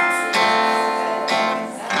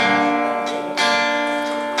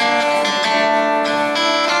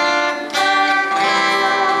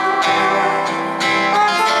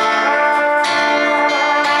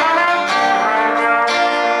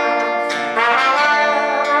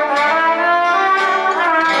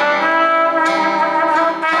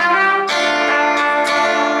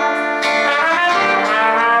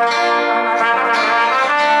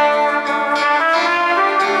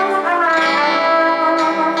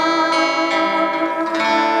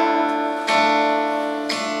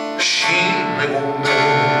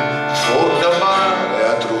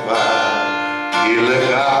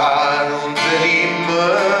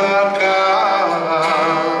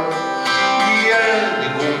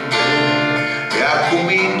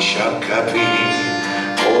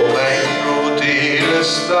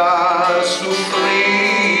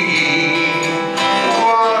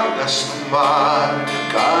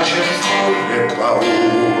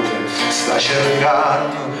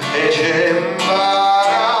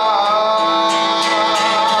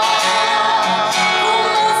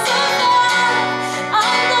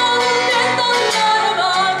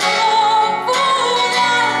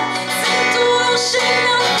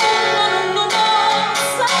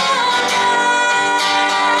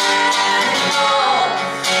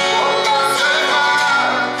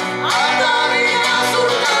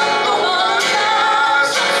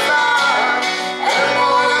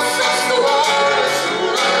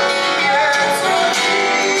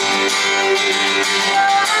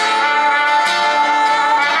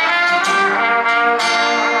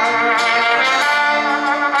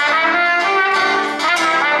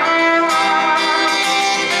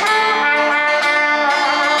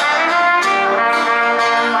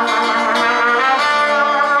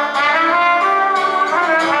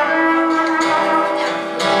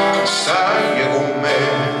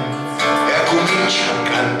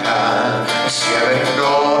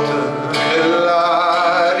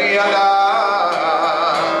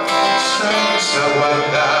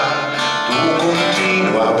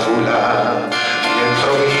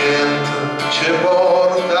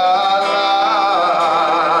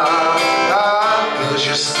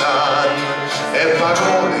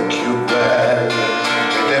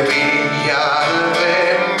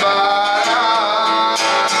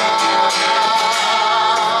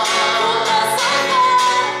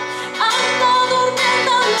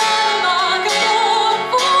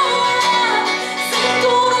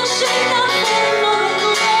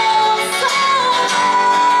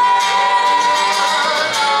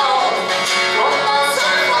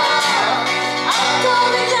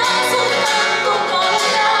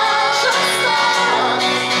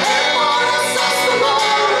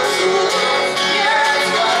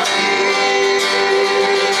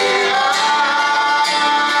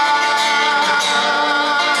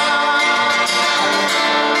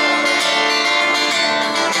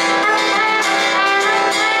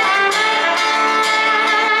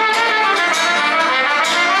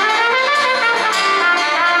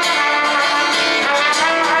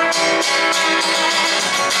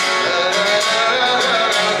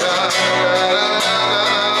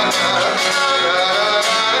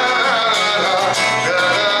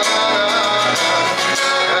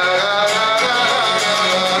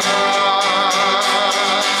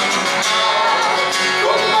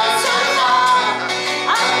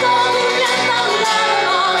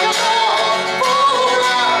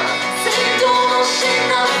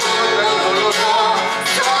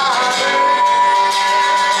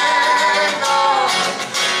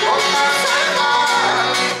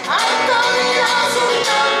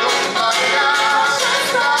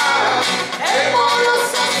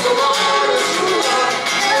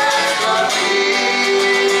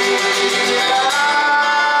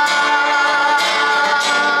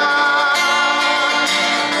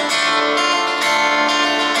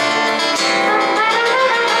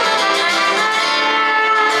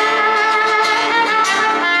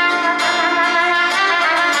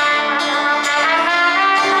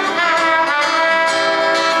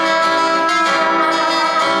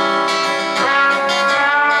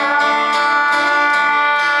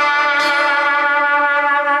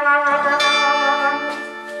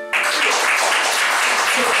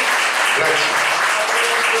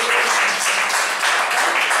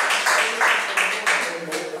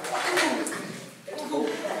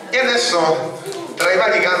 E adesso, tra i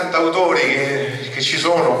vari cantautori che che ci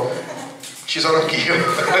sono anch'io.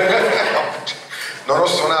 Non ho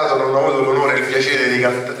suonato, non ho avuto l'onore e il piacere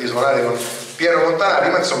di suonare con Piero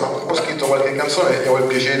Montanari, ma insomma ho scritto qualche canzone e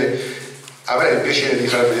avrei il piacere di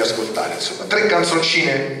farvi ascoltare, insomma. 3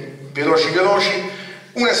 canzoncine veloci,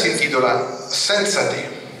 una si intitola Senza te,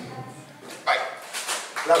 vai,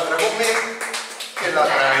 l'altra con me e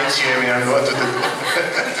l'altra insieme a tutte e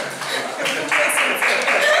due.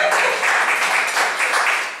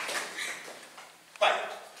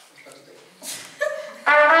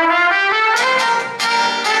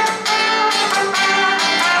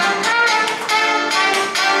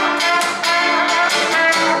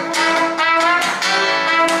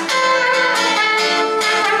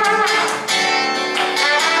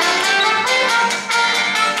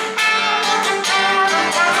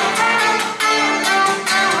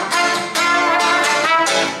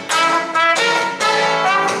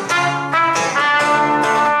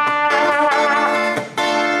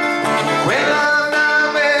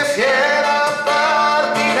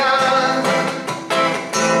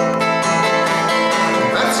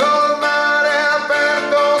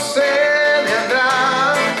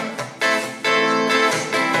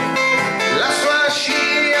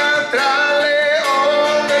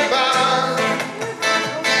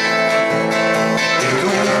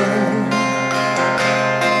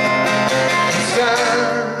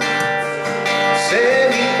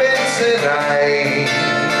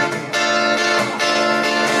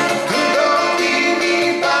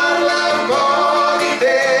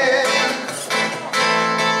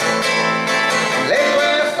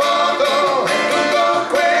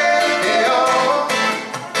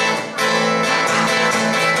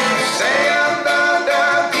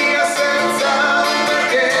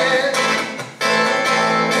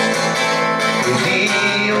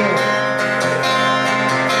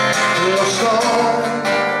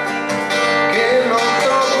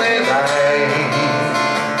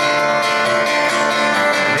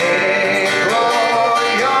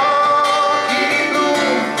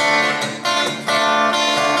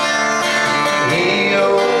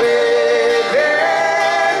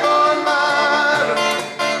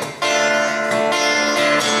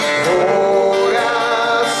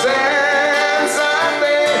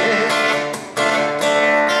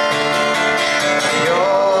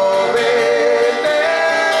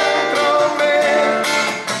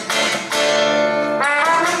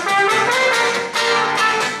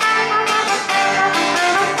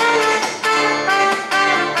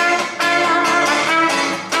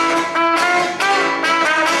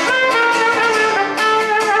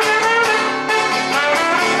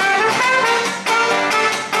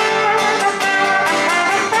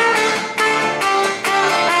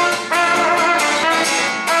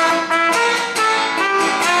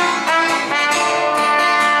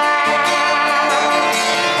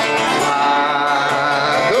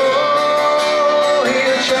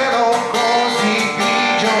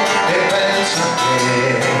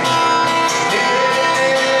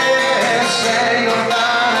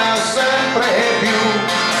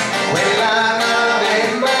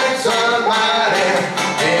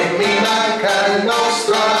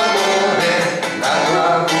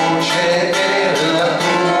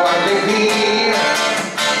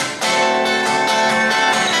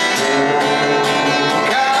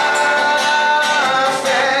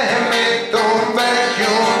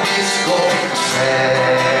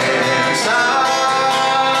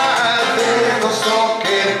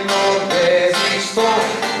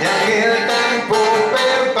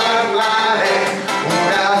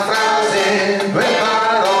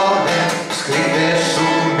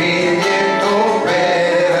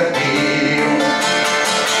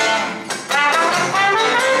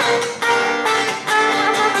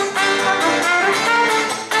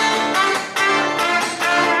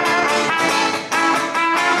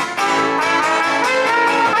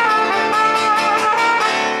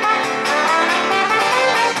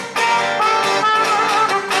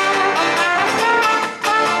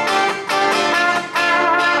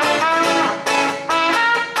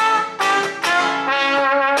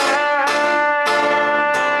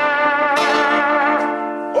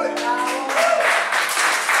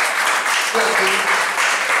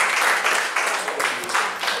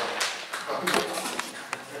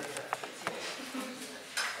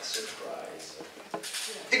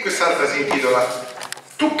 quest'altra si intitola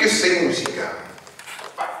Tu che sei musica.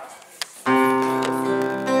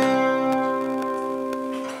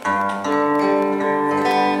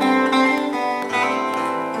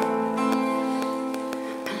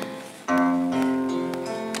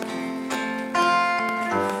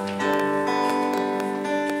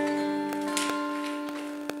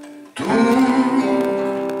 Tu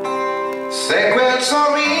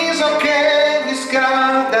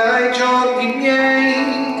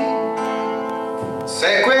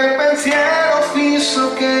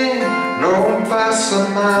passa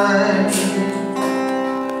mai.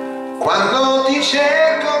 Quando ti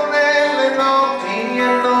cerco nelle notti e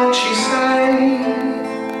non ci sei,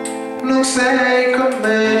 non sei con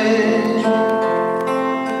me.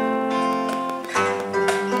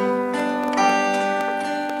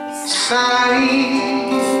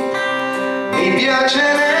 Sai, mi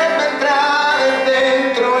piacerebbe entrare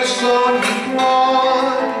dentro i sogni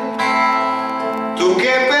tuoi, tu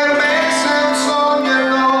che per me sei un sogno e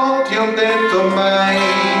non ti ho detto mai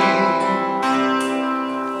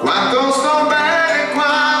quanto sto bene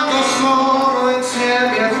quando sono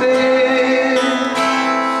insieme a te.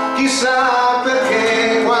 Chissà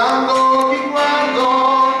perché quando ti guardo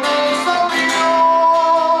non sto più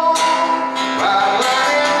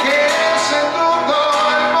parlare anche se tutto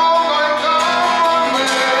il mondo è con me.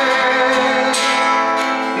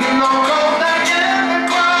 Non conta niente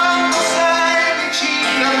quando sei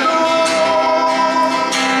vicino a lui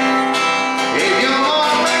e io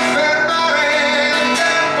vorrei fermare il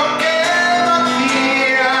tempo che va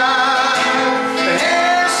via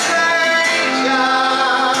e sei già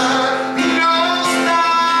in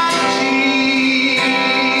nostalgia.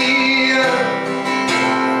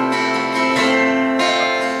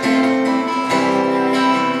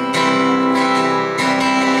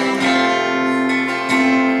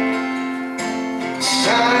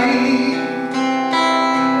 Sai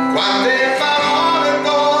quante parole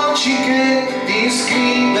dolci che ti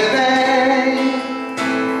scriverei,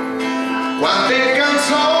 quante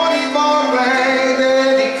canzoni vorrei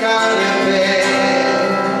dedicare a te,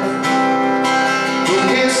 tu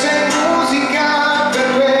che sei musica per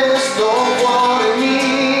questo cuore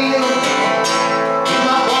mio,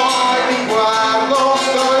 ma poi ti guardo,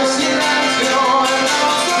 sto in silenzio e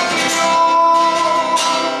non so più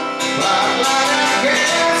parlare anche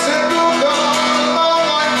se tutto il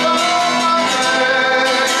mondo è con me.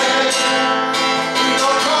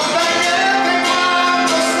 Non conta niente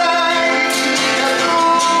quando stai vicino a lui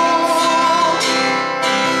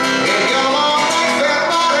e io vorrei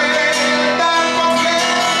fermare il tempo che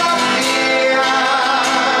va via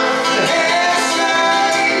e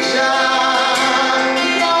sei già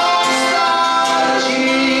in nostalgia.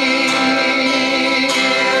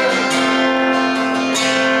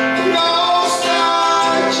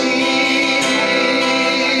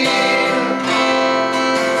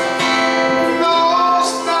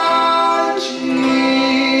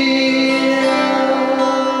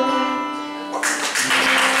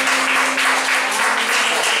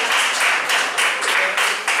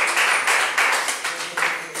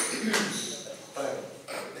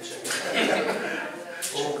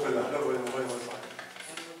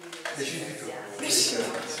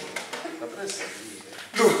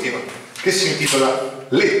 L'ultima, che si intitola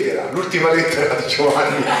Lettera, l'ultima lettera di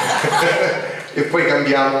Giovanni e poi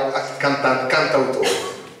cambiamo a cantautore.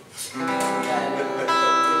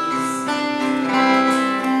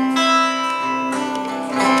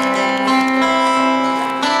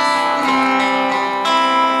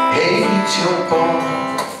 E inizio un po'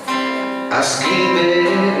 a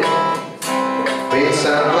scrivere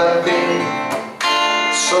pensando a te,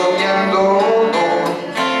 sognando noi,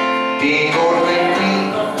 ti vorrei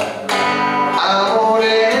qui,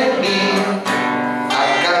 amore mio,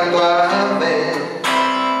 accanto a me.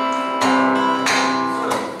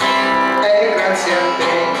 E grazie a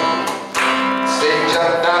te, se già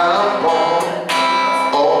da un po'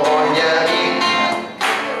 ho voglia di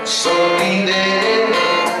sorridere,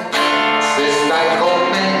 se stai con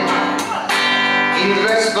me, il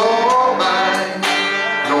resto ormai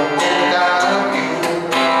non conta più.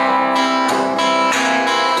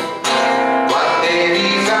 Quante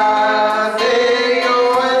risate io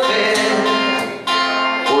e te,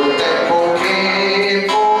 col tempo che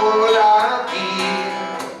vola via,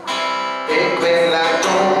 e quella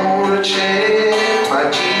dolce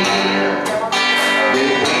magia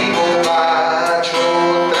del primo bacio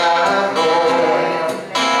tra noi.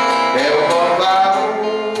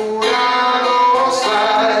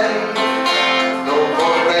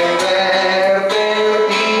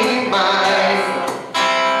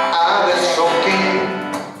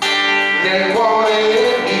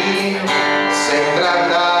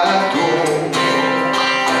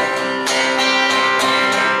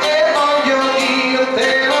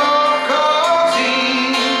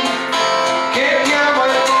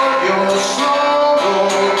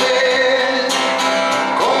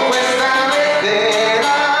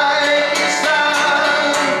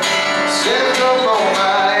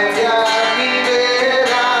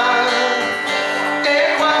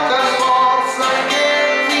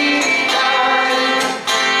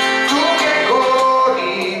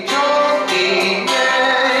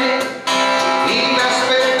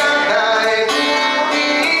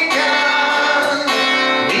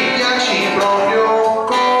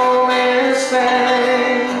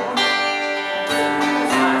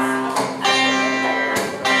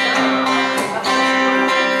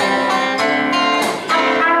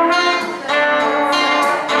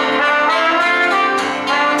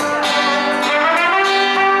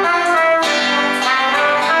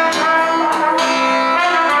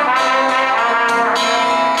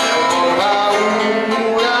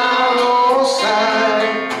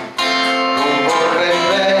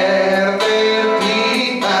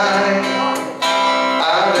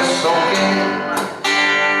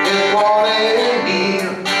 che il cuore mio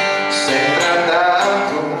sembra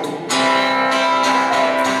dato,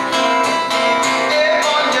 e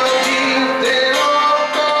voglio dirtelo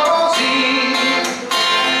così,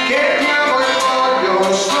 che ti amo e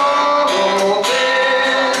voglio solo te,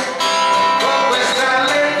 con questa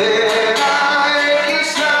lettera, e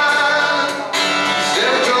chissà se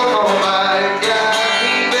un giorno mai ti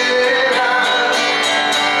arriverà.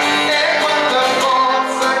 E quanta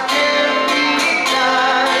forza che mi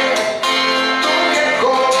dai, tu che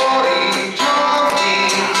corri giorni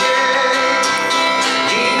miei,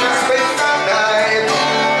 inaspettata ed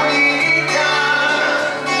unica,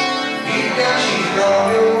 mi piaci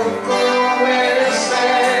proprio come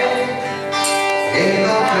sei, e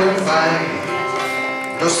non lo fai,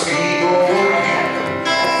 lo scrivo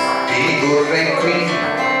ti vorrei qui,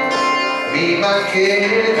 mi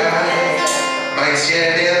mancherai, ma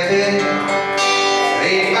insieme a te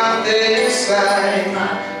rimane, sai,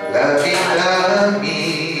 la vita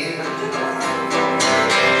mia.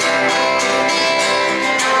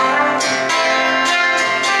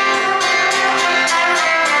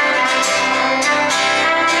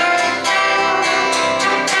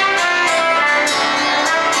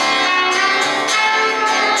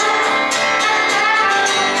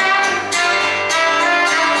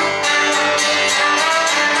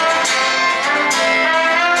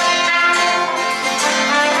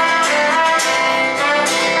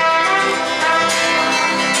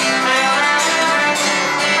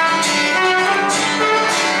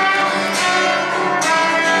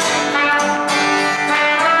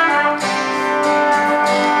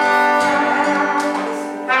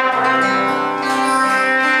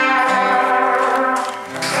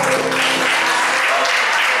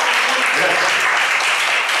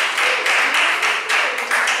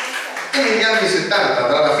 Negli anni 70,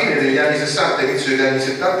 dalla fine degli anni 60 inizio degli anni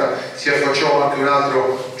 70, si affacciò anche un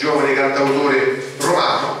altro giovane cantautore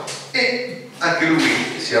romano, e anche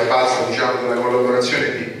lui si è avvalso, diciamo, della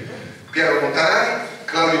collaborazione di Piero Montanari,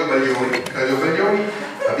 Claudio Baglioni.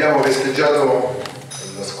 Abbiamo festeggiato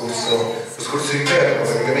lo scorso inverno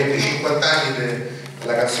praticamente 50 anni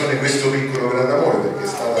della canzone Questo piccolo grande amore, perché è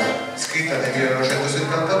stata scritta nel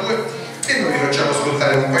 1972, e noi vi facciamo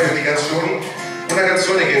ascoltare un paio di canzoni. Una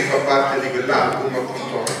canzone che fa parte di quell'album,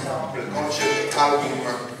 appunto, quel concept album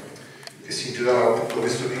che si intitolava appunto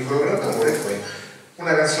Questo piccolo grande amore, e poi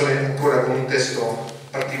una canzone ancora con un testo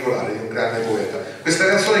particolare di un grande poeta. Questa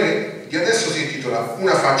canzone che di adesso si intitola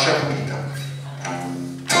Una faccia pulita.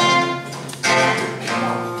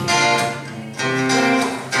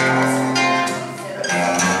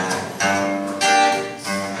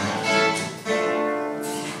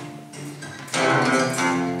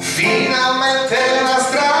 Finalmente la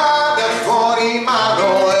strada fuori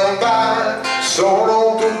mano è un bar,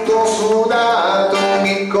 sono tutto sudato,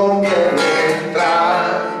 mi conviene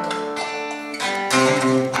entrare.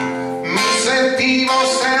 Mi sentivo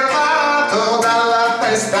osservato dalla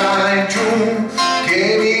testa in giù,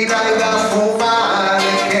 che mi dai da fumare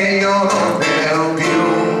che io non bevo più.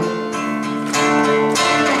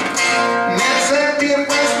 Nel sentir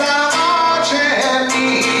questa voce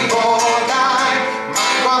mi volai,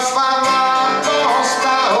 ma a farla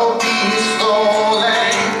apposta ho visto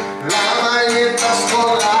lei, la maglietta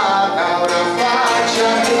scollata, una faccia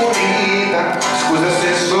pulita, scusa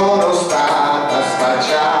se sono stata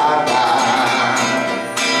spacciata.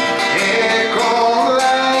 E con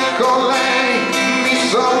lei mi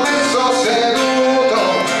sono messo seduto,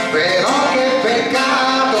 però che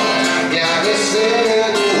peccato mi avesse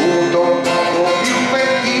veduto un poco più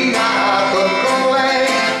pettinato.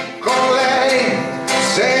 Con lei,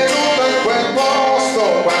 seduto in quel posto,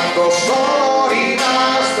 quando sono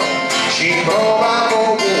rimasto, ci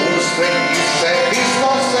provavo gusto, e chi si è visto,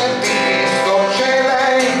 c'è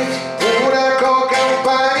lei, una coca, un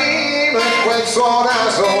panino,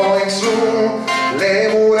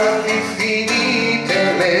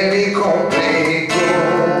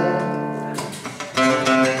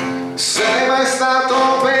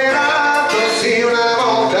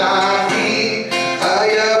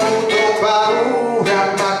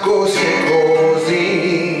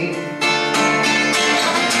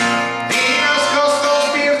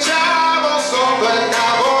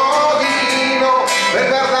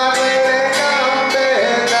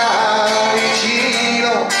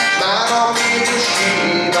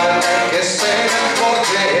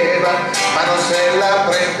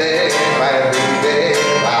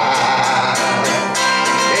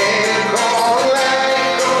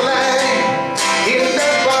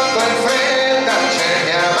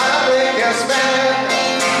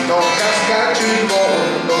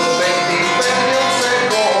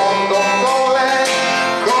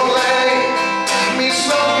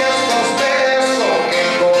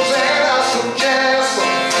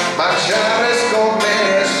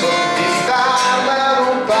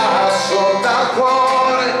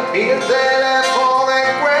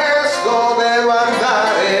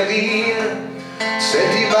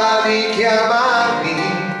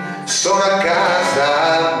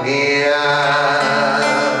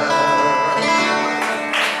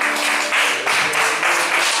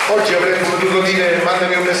 Oggi avremmo potuto dire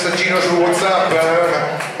mandami un messaggino su WhatsApp,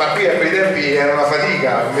 ma qui a quei tempi era una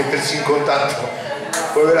fatica mettersi in contatto,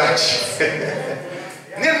 poveracci.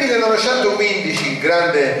 Nel 1915 il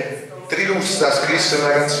grande tributo scrisse una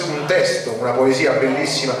canzone, un testo, una poesia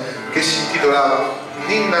bellissima che si intitolava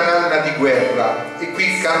Ninna Nanna di guerra, e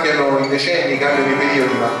qui cambiano i decenni, cambiano i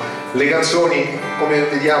periodi, ma le canzoni, come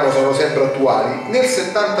vediamo, sono sempre attuali. Nel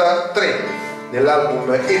 73,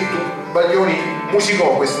 nell'album E tu, Baglioni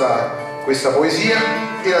musicò questa poesia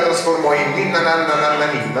e la trasformò in Ninna Nanna Nanna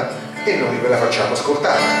Ninna, e noi ve la facciamo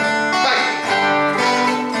ascoltare. Vai!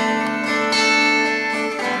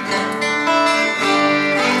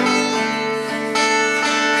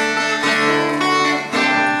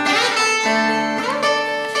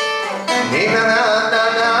 Ninna Nanna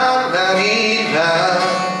Nanna Ninna,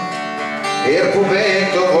 il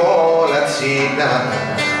pupetto vola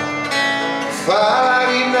zinna, fa la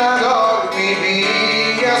ninna dormi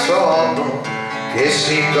via sonno, che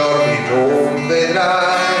si dormi non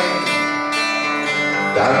vedrai,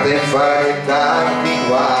 tante fai e tanti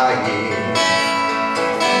guai.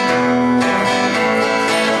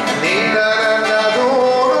 Ninna Nanna tu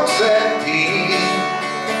non senti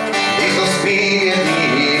i sospiri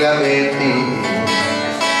e i lamenti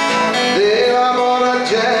della buona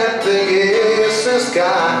gente che si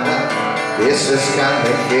scanna e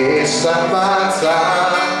che si ammazza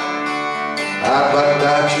a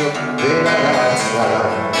vantaggio della razza,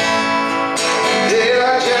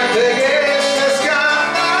 della gente che si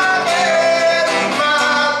scanna per il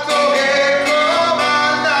fatto che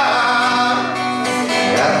comanda,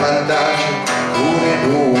 e a vantaggio pure di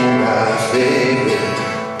una fede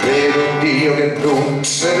per un Dio che non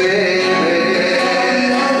si vede.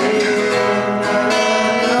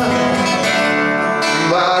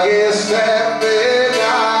 Ma che serve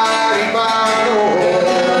da riparo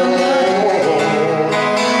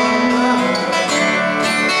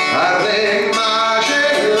a re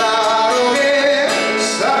macellaro, che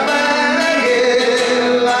sa bene che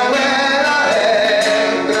la guerra è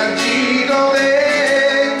un transito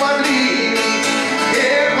dei quadrini che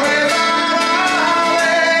prepara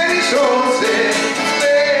le risorse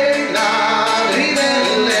per i ladri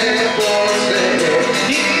delle borse.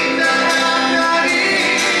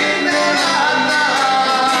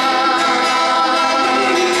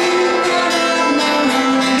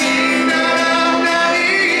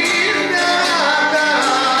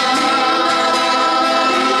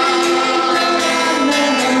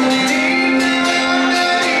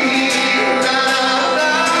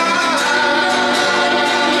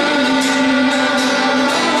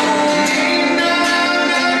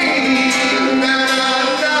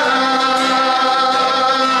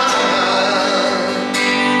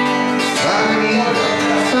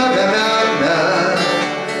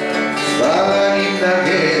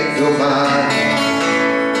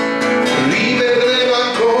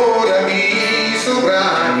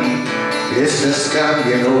 Che se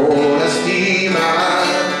scambiano la stima,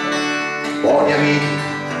 buoni amici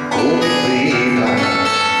come prima,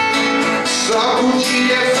 so cugini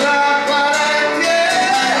e fra parenti e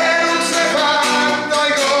non si fanno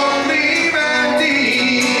i complimenti,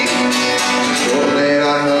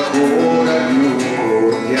 torneranno ancora più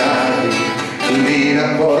cordiali i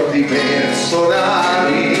rapporti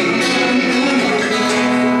personali,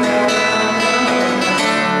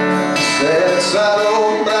 senza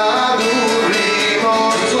l'ombra di un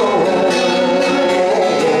rimorso.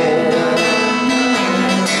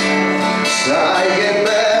 Sai che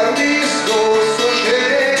per discorso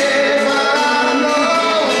c'è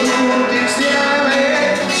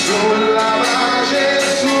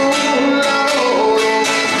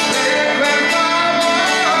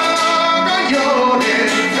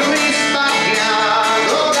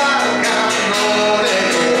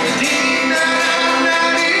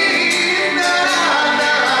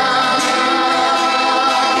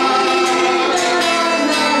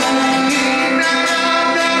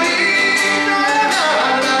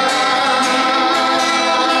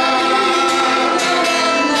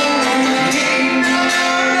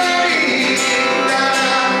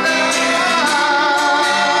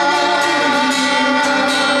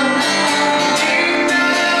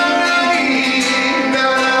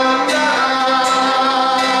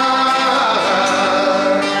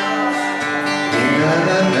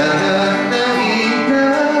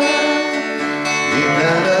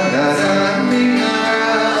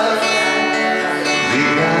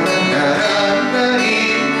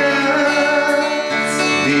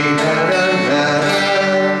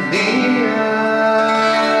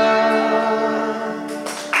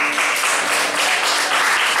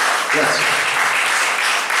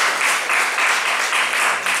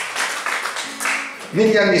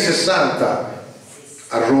Negli anni 60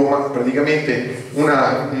 a Roma praticamente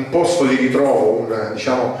un posto di ritrovo,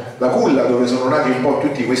 diciamo, la culla dove sono nati un po'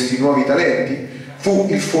 tutti questi nuovi talenti fu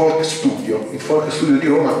il folk studio. Il folk studio di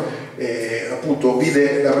Roma appunto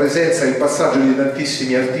vide la presenza e il passaggio di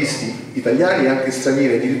tantissimi artisti italiani e anche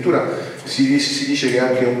stranieri, addirittura si dice che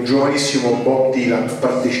anche un giovanissimo Bob Dylan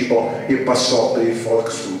partecipò e passò per il folk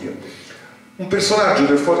studio. Un personaggio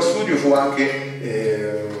del folk studio fu anche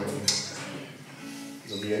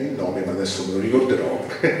non mi viene il nome ma adesso me lo ricorderò,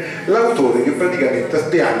 l'autore che praticamente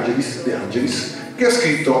De Angelis, che ha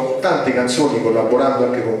scritto tante canzoni collaborando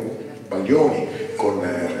anche con Baglioni, con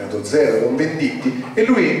Renato Zero, con Venditti, e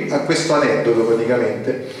lui ha questo aneddoto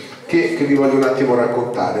praticamente che vi voglio un attimo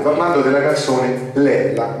raccontare, parlando della canzone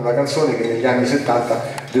Lella, una canzone che negli anni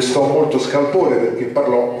 70 destò molto scalpore perché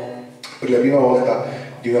parlò per la prima volta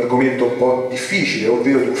di un argomento un po' difficile,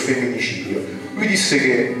 ovvero di un femminicidio. Lui disse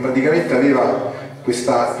che praticamente aveva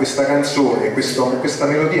questa canzone, questa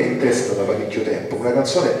melodia in testa da parecchio tempo, una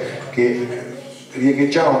canzone che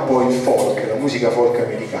riecheggiava un po' il folk, la musica folk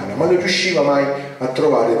americana, ma non riusciva mai a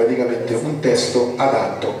trovare praticamente un testo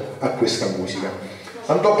adatto a questa musica.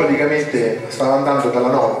 Andò praticamente, stava andando dalla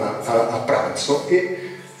nonna a pranzo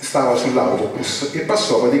e stava sull'autobus e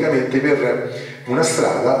passò praticamente per una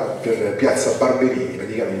strada, per piazza Barberini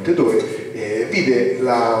praticamente, dove vide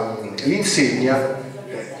l'insegna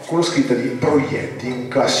con scritta di Proietti, un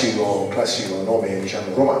classico nome,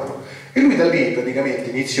 diciamo, romano, e lui da lì praticamente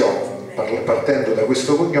iniziò, partendo da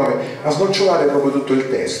questo cognome, a snocciolare proprio tutto il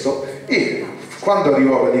testo, e quando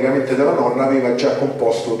arrivò praticamente dalla nonna aveva già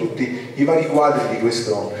composto tutti i vari quadri di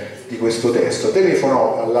questo testo.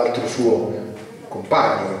 Telefonò all'altro suo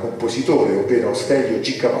compagno, compositore, ovvero Stelio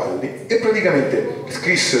G. Cavalli, e praticamente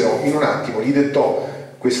scrissero in un attimo, gli dettò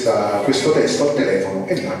questo testo al telefono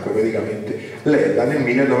e nacque praticamente Lella nel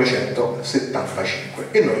 1975,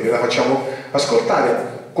 e noi ve la facciamo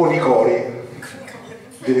ascoltare con i cori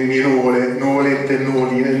delle mie nuvolette e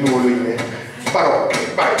nuvoline barocche.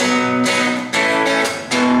 Vai!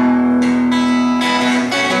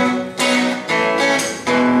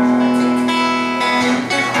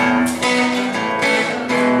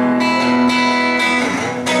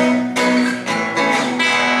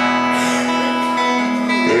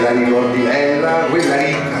 Ricordi Lella, quella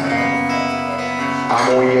ricca, a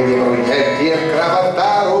moglie dei progetti e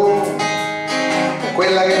cravattaro,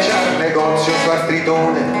 quella che c'ha il negozio sul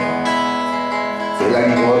Tritone, te la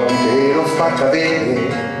ricordi, te l'ho fatta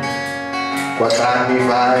vedere 4 anni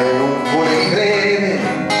fa e non potevi credere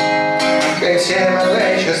che insieme a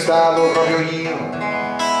lei c'è stato proprio io.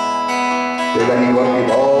 Te la ricordi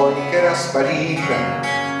poi che era sparita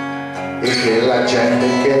e che la gente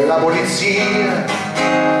e che la polizia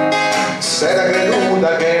s'era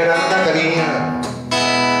creduta che era andata via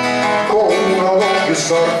con uno con più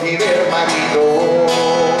sordi del marito,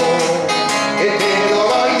 e te lo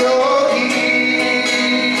voglio dire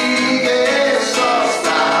che sono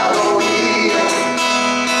stato io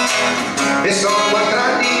e sono 4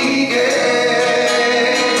 anni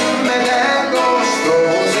che me tengo sto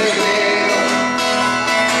segreto,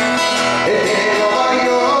 e te lo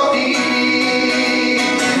voglio dire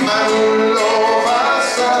ma non lo fa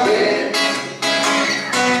sapere.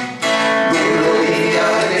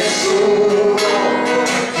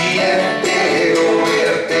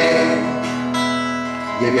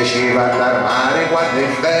 Gli piaceva andare al mare quando è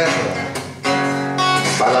inverno,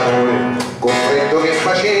 fa l'amore con freddo che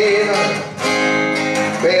faceva,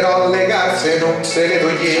 però le calze non se le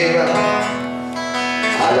toglieva.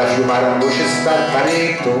 Alla Fiumara c'è sta il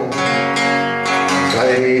panetto, tra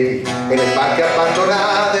le reti e le barche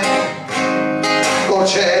abbandonate, col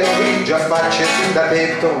cielo grigio a facce sul da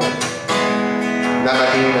tetto, una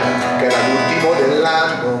mattina che era l'ultimo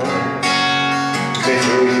dell'anno, mi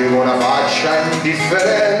fece una faccia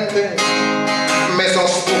indifferente, mi son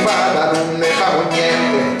stufata, non ne favo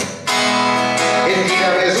niente, e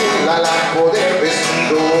tirami sulla lampo del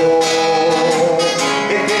vestito,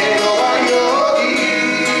 e te lo voglio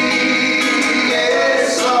dire che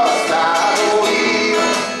sono stato io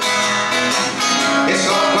e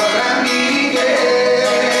sono 4 anni che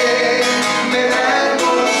me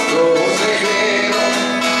tengo sto segreto,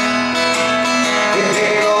 e te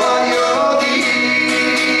lo voglio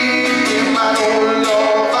dire ma non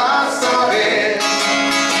lo fa sapere,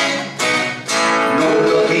 non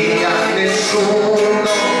lo dia nessuno,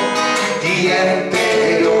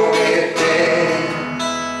 nientelo per te.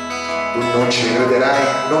 Tu non ci crederai,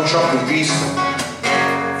 non ci ho più visto,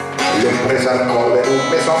 l'ho presa al collo e non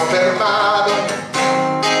mi sono fermato,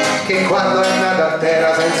 che quando è andata a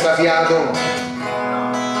terra senza fiato,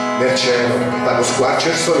 nel cielo dallo squarcio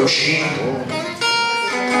il sole uscito,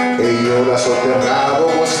 e io la sotterravo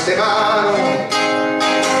con ste mani,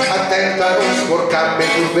 attenta a non sporcarmi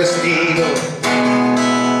sul vestito.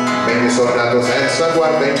 Me ne sono andato senza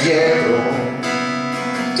guarda indietro,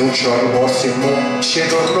 non c'ho rimorsi e mo ci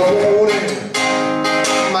torno pure,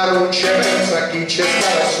 ma non c'è pensa a chi c'è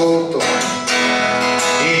stata sotto,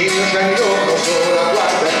 io ce ne torno solo a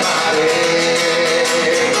guardare il mare.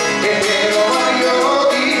 E te lo voglio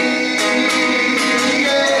dire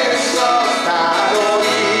che sono stato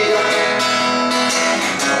io,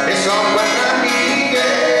 e sono 4 anni che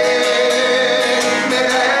me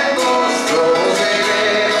tengo sto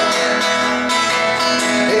segreto.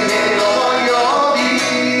 E te lo voglio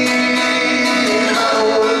dire, ma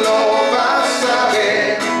non lo fa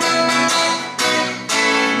sapere,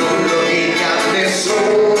 non lo dica a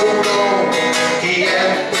nessuno chi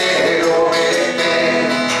è vero per te,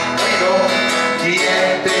 capito? Chi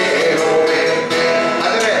è vero per te,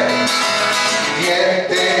 Andrè, chi è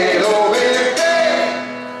vero per te.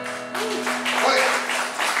 Poi,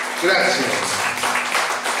 grazie.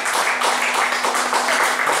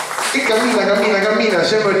 E cammina,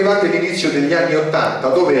 siamo arrivati all'inizio degli anni '80,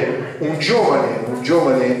 dove un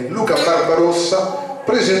giovane Luca Barbarossa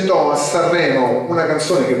presentò a Sanremo una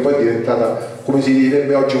canzone che poi è diventata, come si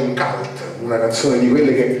direbbe oggi, un cult, una canzone di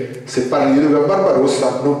quelle che se parli di Luca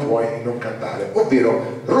Barbarossa non puoi non cantare,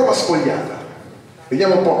 ovvero Roma spogliata.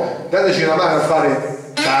 Vediamo un po', dateci una mano a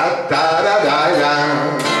fare ta ta ra dai da,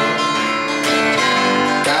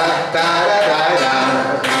 ta ta ra dai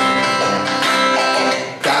da,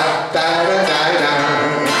 ta ta ra dai da,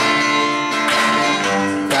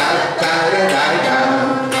 ta ta ra dai da.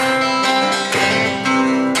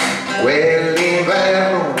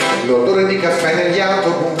 Quell'inverno l'odore di caffè negli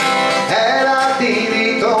autobus era di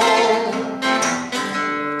ritorno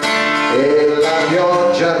e la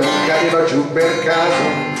pioggia non cadeva giù per caso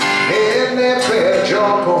e né per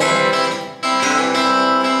gioco.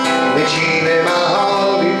 Nel cinema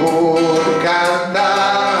Hollywood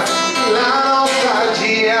canta la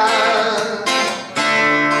nostalgia.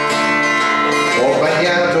 Ho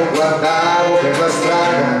bagnato, guardavo per la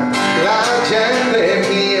strada la gente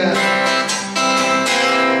mia,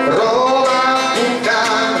 Roma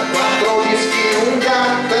puttana, 4 dischi, un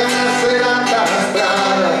gatto e una serata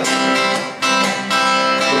strana,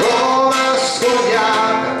 Roma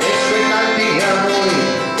spogliata e i suoi tanti amori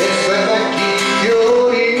e i suoi vecchi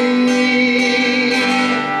fiori,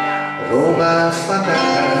 Roma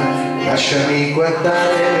fatata, lasciami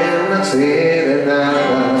guardare una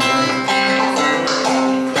serenata.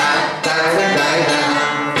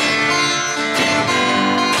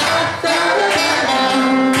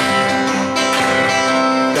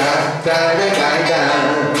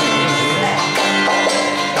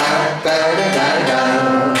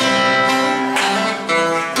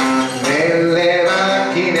 Nelle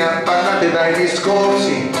macchine appannate dai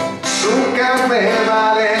discorsi sul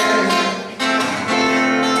carnevale,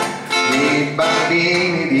 i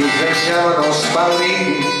bambini disegnavano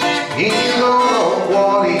spalliti i loro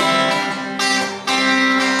cuori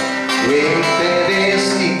e i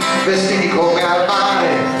tedeschi vestiti come al mare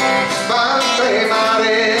fan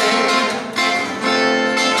tremare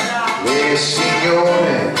le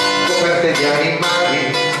signore coperte di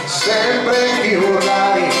animali sempre più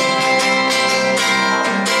rari.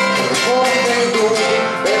 Rispondendo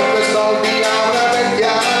per quei soldi a una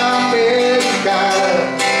vecchia americana,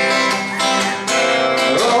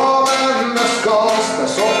 Roma nascosta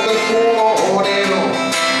sotto il fumo nero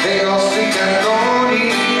dei nostri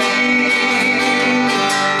cannoni,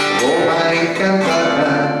 Roma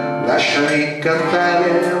incantata, lasciami cantare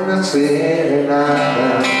una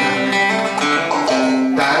serenata.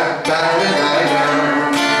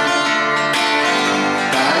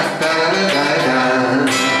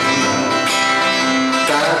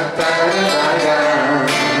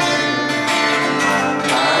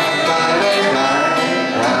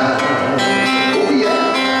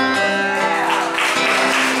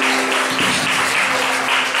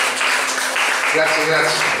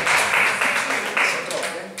 Grazie.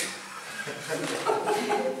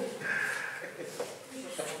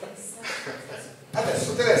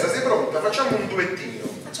 Adesso Teresa, sei pronta? Facciamo un duettino.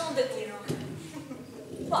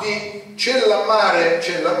 Di Cella a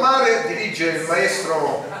mare dirige il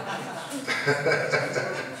maestro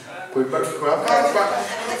con la barba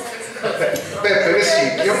Beppe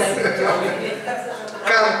Vesticchio,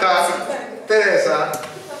 canta Teresa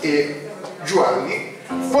e Giovanni.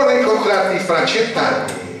 Vorrei incontrarti fra 100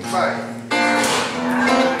 anni. Vai.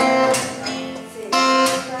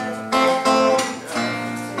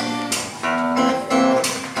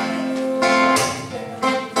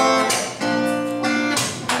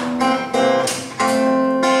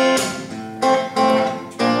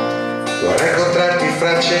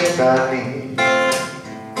 cent'anni.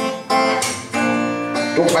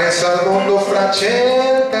 Tu pensa al mondo fra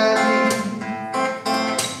cent'anni,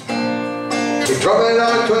 e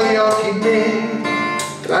troverai i tuoi occhi neri,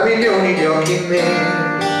 tra milioni di occhi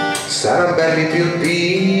neri, saranno belli più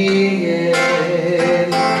di ieri.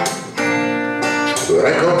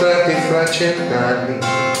 Vorrei incontrarti fra cent'anni,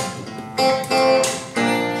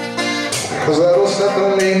 rosa rossa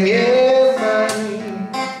tra le mie mani,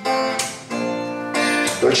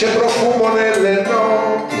 dolce profumo nelle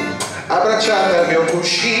notti, abbracciata al mio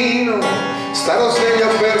cuscino, starò sveglio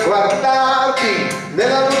per guardarti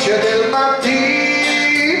nella luce del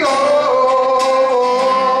mattino.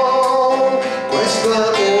 Questo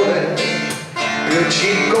amore più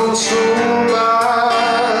ci consuma,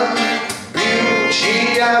 più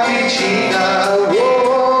ci avvicina.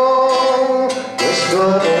 Oh, questo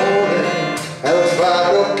amore è un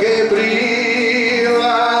faro che brilla.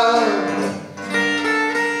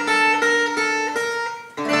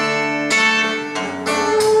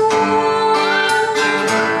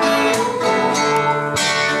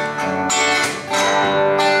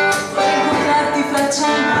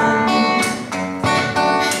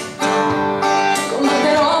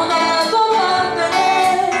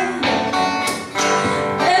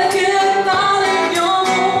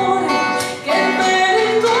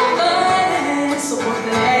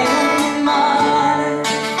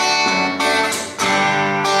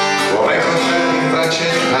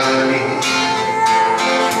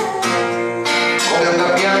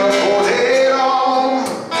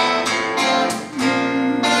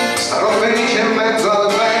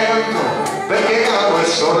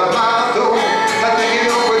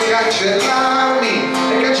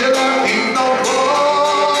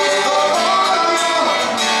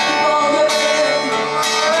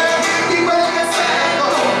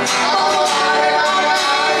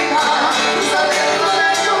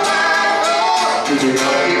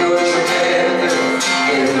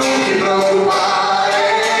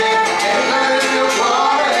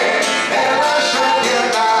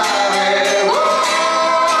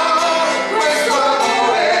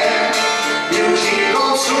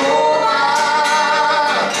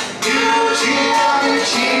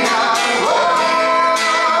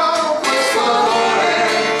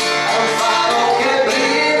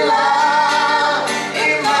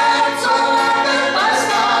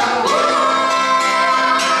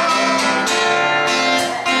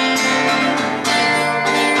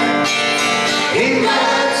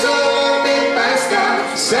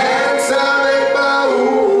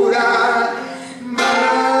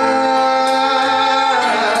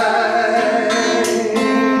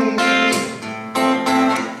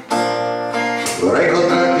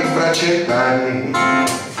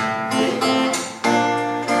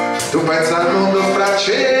 Tu pensa al mondo fra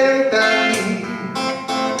cent'anni,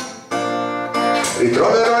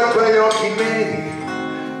 ritroverò i tuoi occhi neri,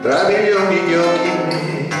 tra milioni di occhi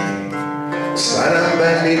neri, saranno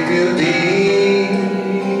belli più di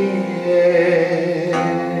ieri.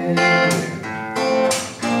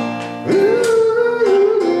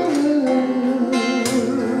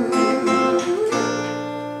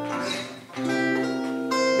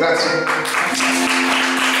 Grazie.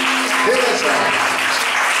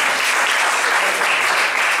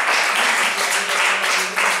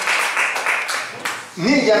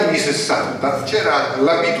 Negli anni 60 c'era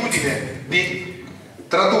l'abitudine di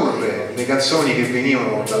tradurre le canzoni che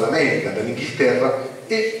venivano dall'America, dall'Inghilterra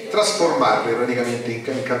e trasformarle praticamente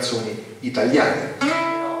in canzoni italiane.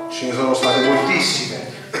 Ce ne sono state moltissime,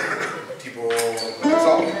 tipo, non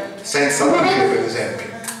so, Senza luce per esempio.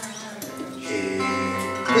 E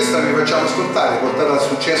questa che vi facciamo ascoltare, portata al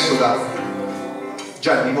successo da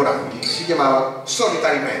Gianni Morandi, si chiamava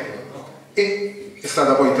Solitari Metodo e è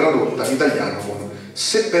stata poi tradotta in italiano con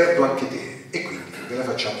Se perdo anche te, e quindi ve la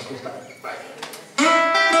facciamo ascoltare. Vai.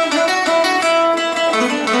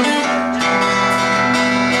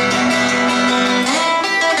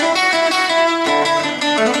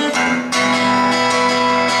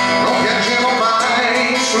 Non piangevo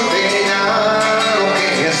mai sul denaro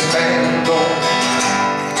che spendo,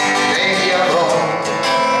 ne li avrò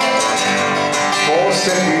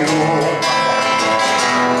forse più.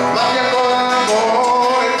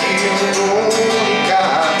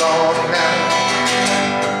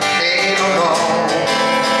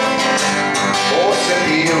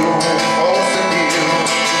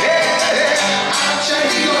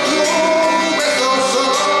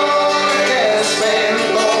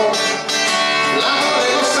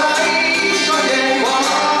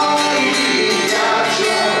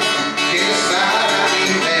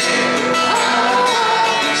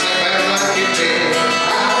 Se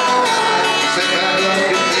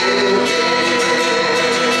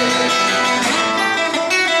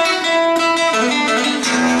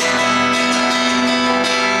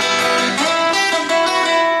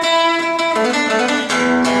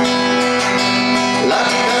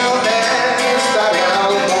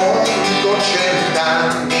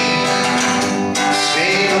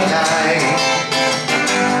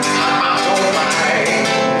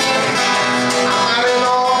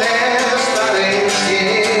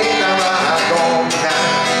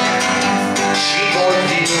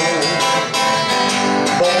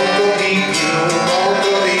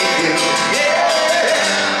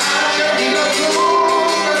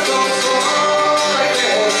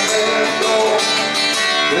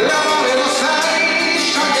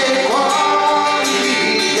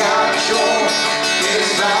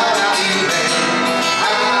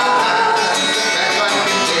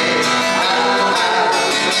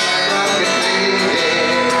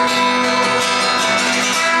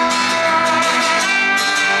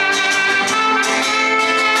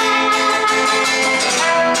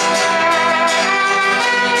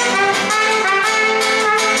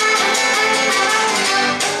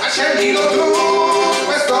Spegnido tu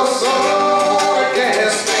questo sole che è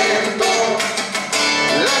spento,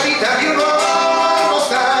 la vita di un uomo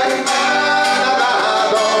sta in mano alla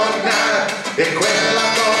donna, e quella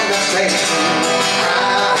donna sei tu,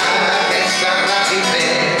 che sarà di me,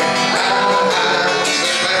 se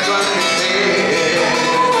perdo anche te,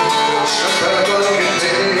 se perdo anche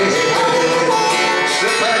te, se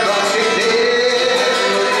perdo anche te, se perdo anche te, se perdo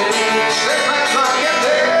anche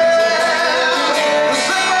te,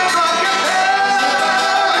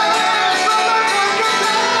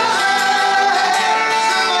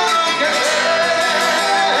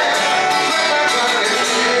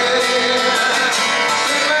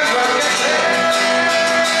 se perdo anche te,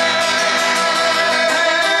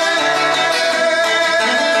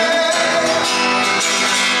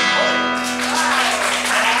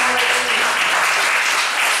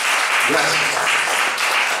 Grazie.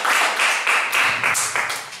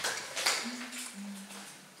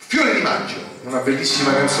 Fiore di maggio, una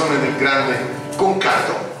bellissima canzone del grande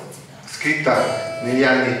Concato, scritta negli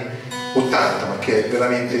anni 80, ma che è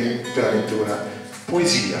veramente, veramente una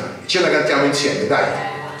poesia. Ce la cantiamo insieme, dai.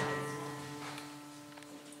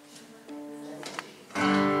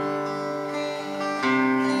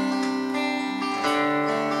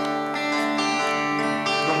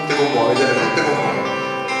 Non te commuove, dai, non te commuove.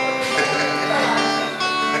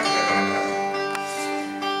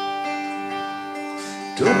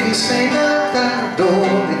 Tu che sei nata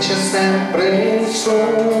dove c'è sempre il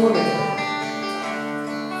sole,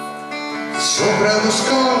 sopra lo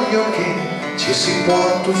scoglio che ci si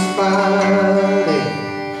può tuffare,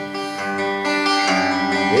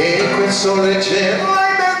 e quel sole ce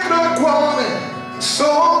l'hai dentro al cuore,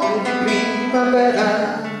 sole di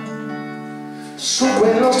primavera. Su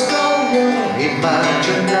quello scoglio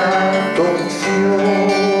immaginato un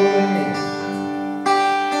fiore,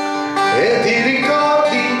 e ti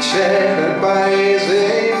ricordi c'era il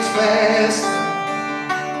paese in festa,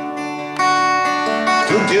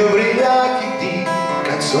 tutti ubriachi di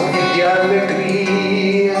canzoni di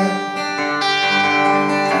allegria,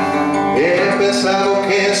 e pensavo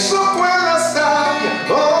che su quella sabbia,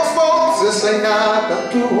 o forse sei nata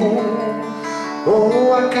tu,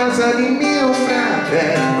 o a casa di mio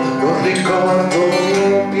fratello, non ricordo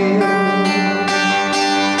più,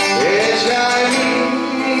 e già hai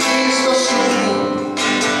visto su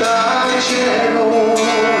dal cielo,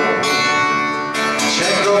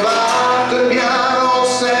 c'è trovato il piano,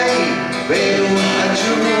 sei venuta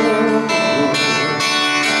giù,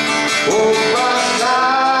 un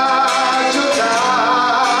passaggio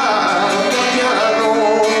dal piano,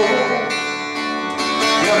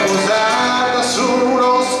 mi ha posata su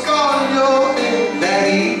uno scoglio ed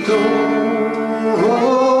eri tu,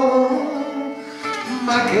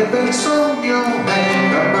 ma che bel sogno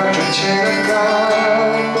era, maggio c'era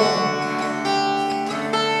caldo,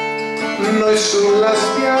 noi sulla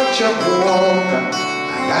spiaggia vuota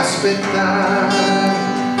ad aspettare,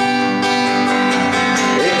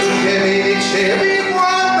 e tu che mi dicevi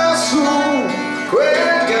guarda su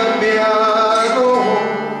quel gabbiano,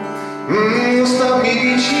 stammi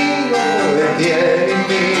vicino e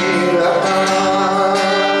tienimi la mano.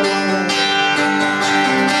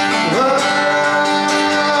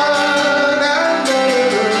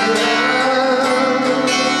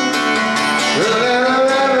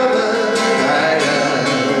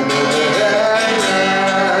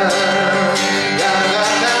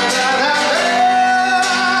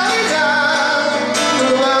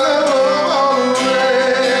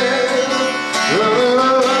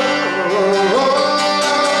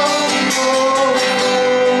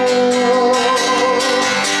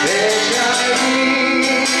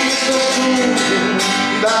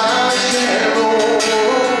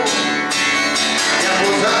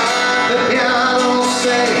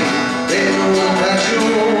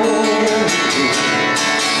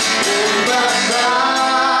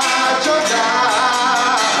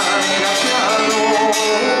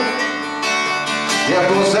 Mi ha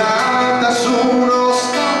posata su uno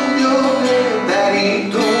scoglio ed eri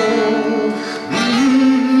tu,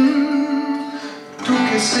 tu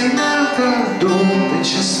che sei nata dove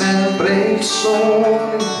c'è sempre il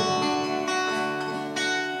sole,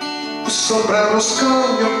 sopra lo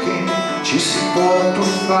scoglio che ci si può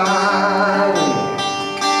tuffare,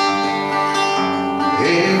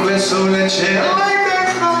 e quel sole ce l'hai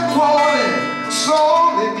dentro al cuore,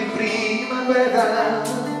 sole di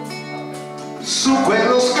primavera. Su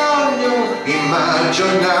quello scoglio in maggio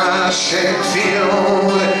nasce il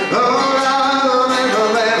fiore.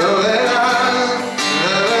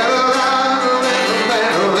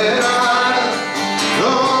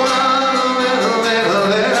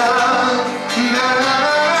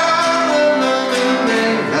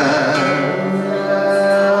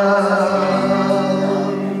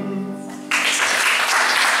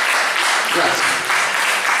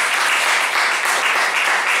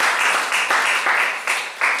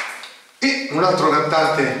 E un altro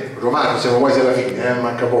cantante romano, siamo quasi alla fine,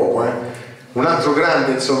 manca poco, un altro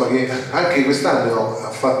grande, insomma, che anche quest'anno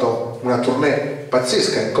ha fatto una tournée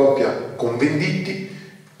pazzesca in coppia con Venditti,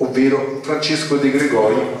 ovvero Francesco De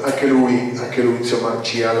Gregori. Anche lui insomma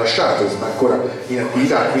ci ha lasciato, sta ancora in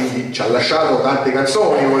attività, quindi ci ha lasciato tante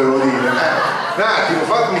canzoni, volevo dire. Un attimo,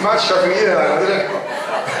 mi faccia finire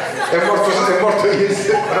è morto ieri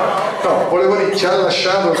sera. No, volevo dire, ci ha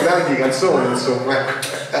lasciato grandi canzoni,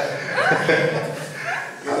 insomma.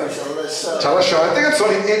 Ci ha lasciato tante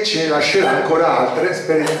canzoni e ce ne lascerà ancora altre,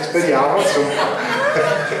 speriamo, insomma.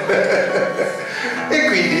 E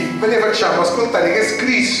quindi ve ne facciamo ascoltare che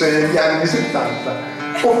scrisse negli anni 70,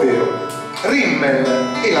 ovvero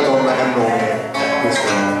Rimmel e la donna cannone. Questo,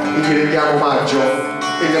 gli rendiamo omaggio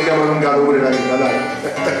e gli abbiamo allungato pure la vita, dai.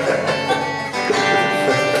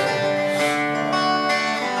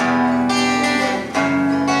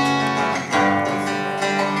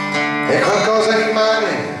 E qualcosa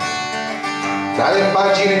rimane tra le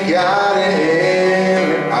pagine chiare e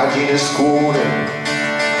le pagine scure,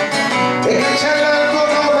 e che c'è il tuo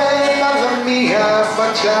nome alla mia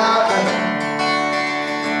facciata,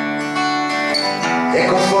 e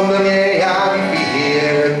confondo i miei alibi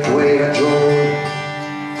e le tue ragioni,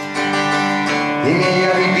 i miei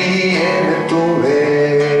alibi e le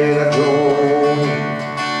tue ragioni.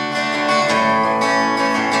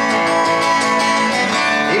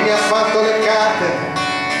 Chi mi ha fatto le carte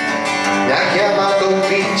mi ha chiamato un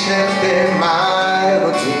vincente, ma è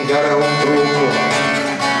uno zingaro, è un trucco,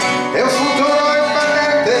 è un futuro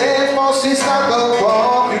immanente. Fossi stato un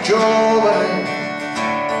po' più giovane,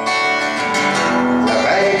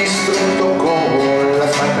 l'avrei distrutto con la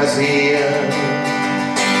fantasia,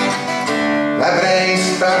 l'avrei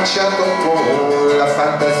stracciato con la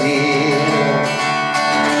fantasia.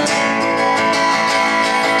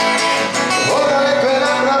 Ora le tue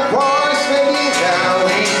labbra puoi spedire a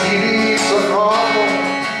un indirizzo nuovo,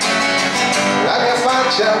 la mia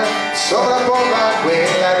faccia sovrapporrà a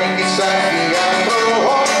quella di chissà chi altro.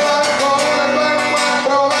 Ancora per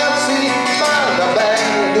trovarsi, guarda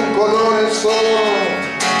bene, di un colore solo,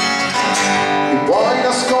 ti puoi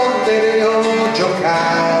nascondere o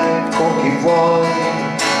giocare con chi vuoi,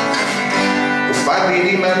 o farli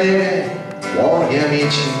rimanere buoni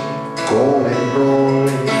amici come noi.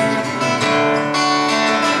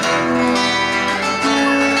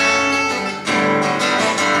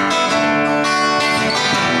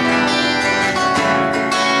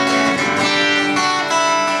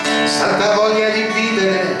 Tanta voglia di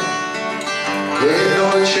vivere, che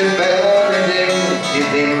dolce bene dentro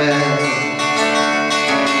di me,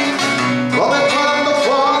 come quando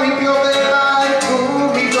fuori pioveva e tu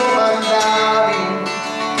mi domandavi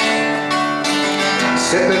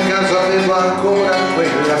se per caso avevo ancora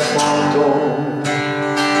quella foto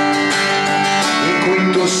in cui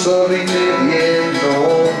tu sorridevi e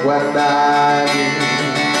non guardavi.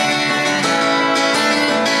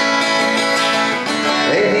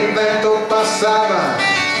 E l'invento passava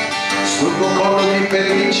sul tuo collo di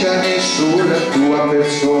pelliccia e sulla tua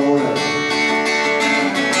persona,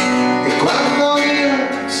 e quando io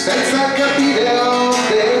senza capire ho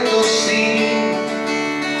detto sì,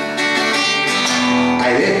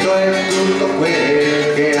 hai detto è tutto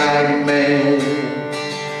quel che hai in me,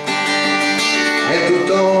 è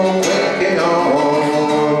tutto quel che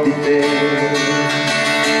ho di te.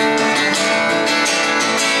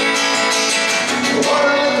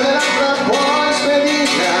 Ora le tue labbra puoi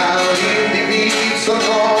spedire a un indirizzo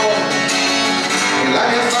nuovo, e la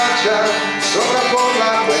mia faccia sovrapporrà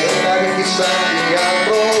a quella di chissà chi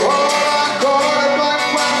altro. Ancora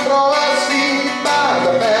quando trovarsi,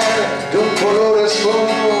 guarda bene, di un colore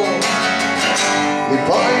solo, e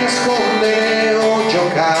puoi nascondere o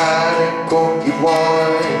giocare con chi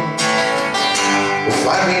vuoi, o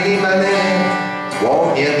farmi rimanere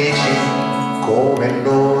buoni amici come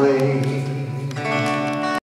noi.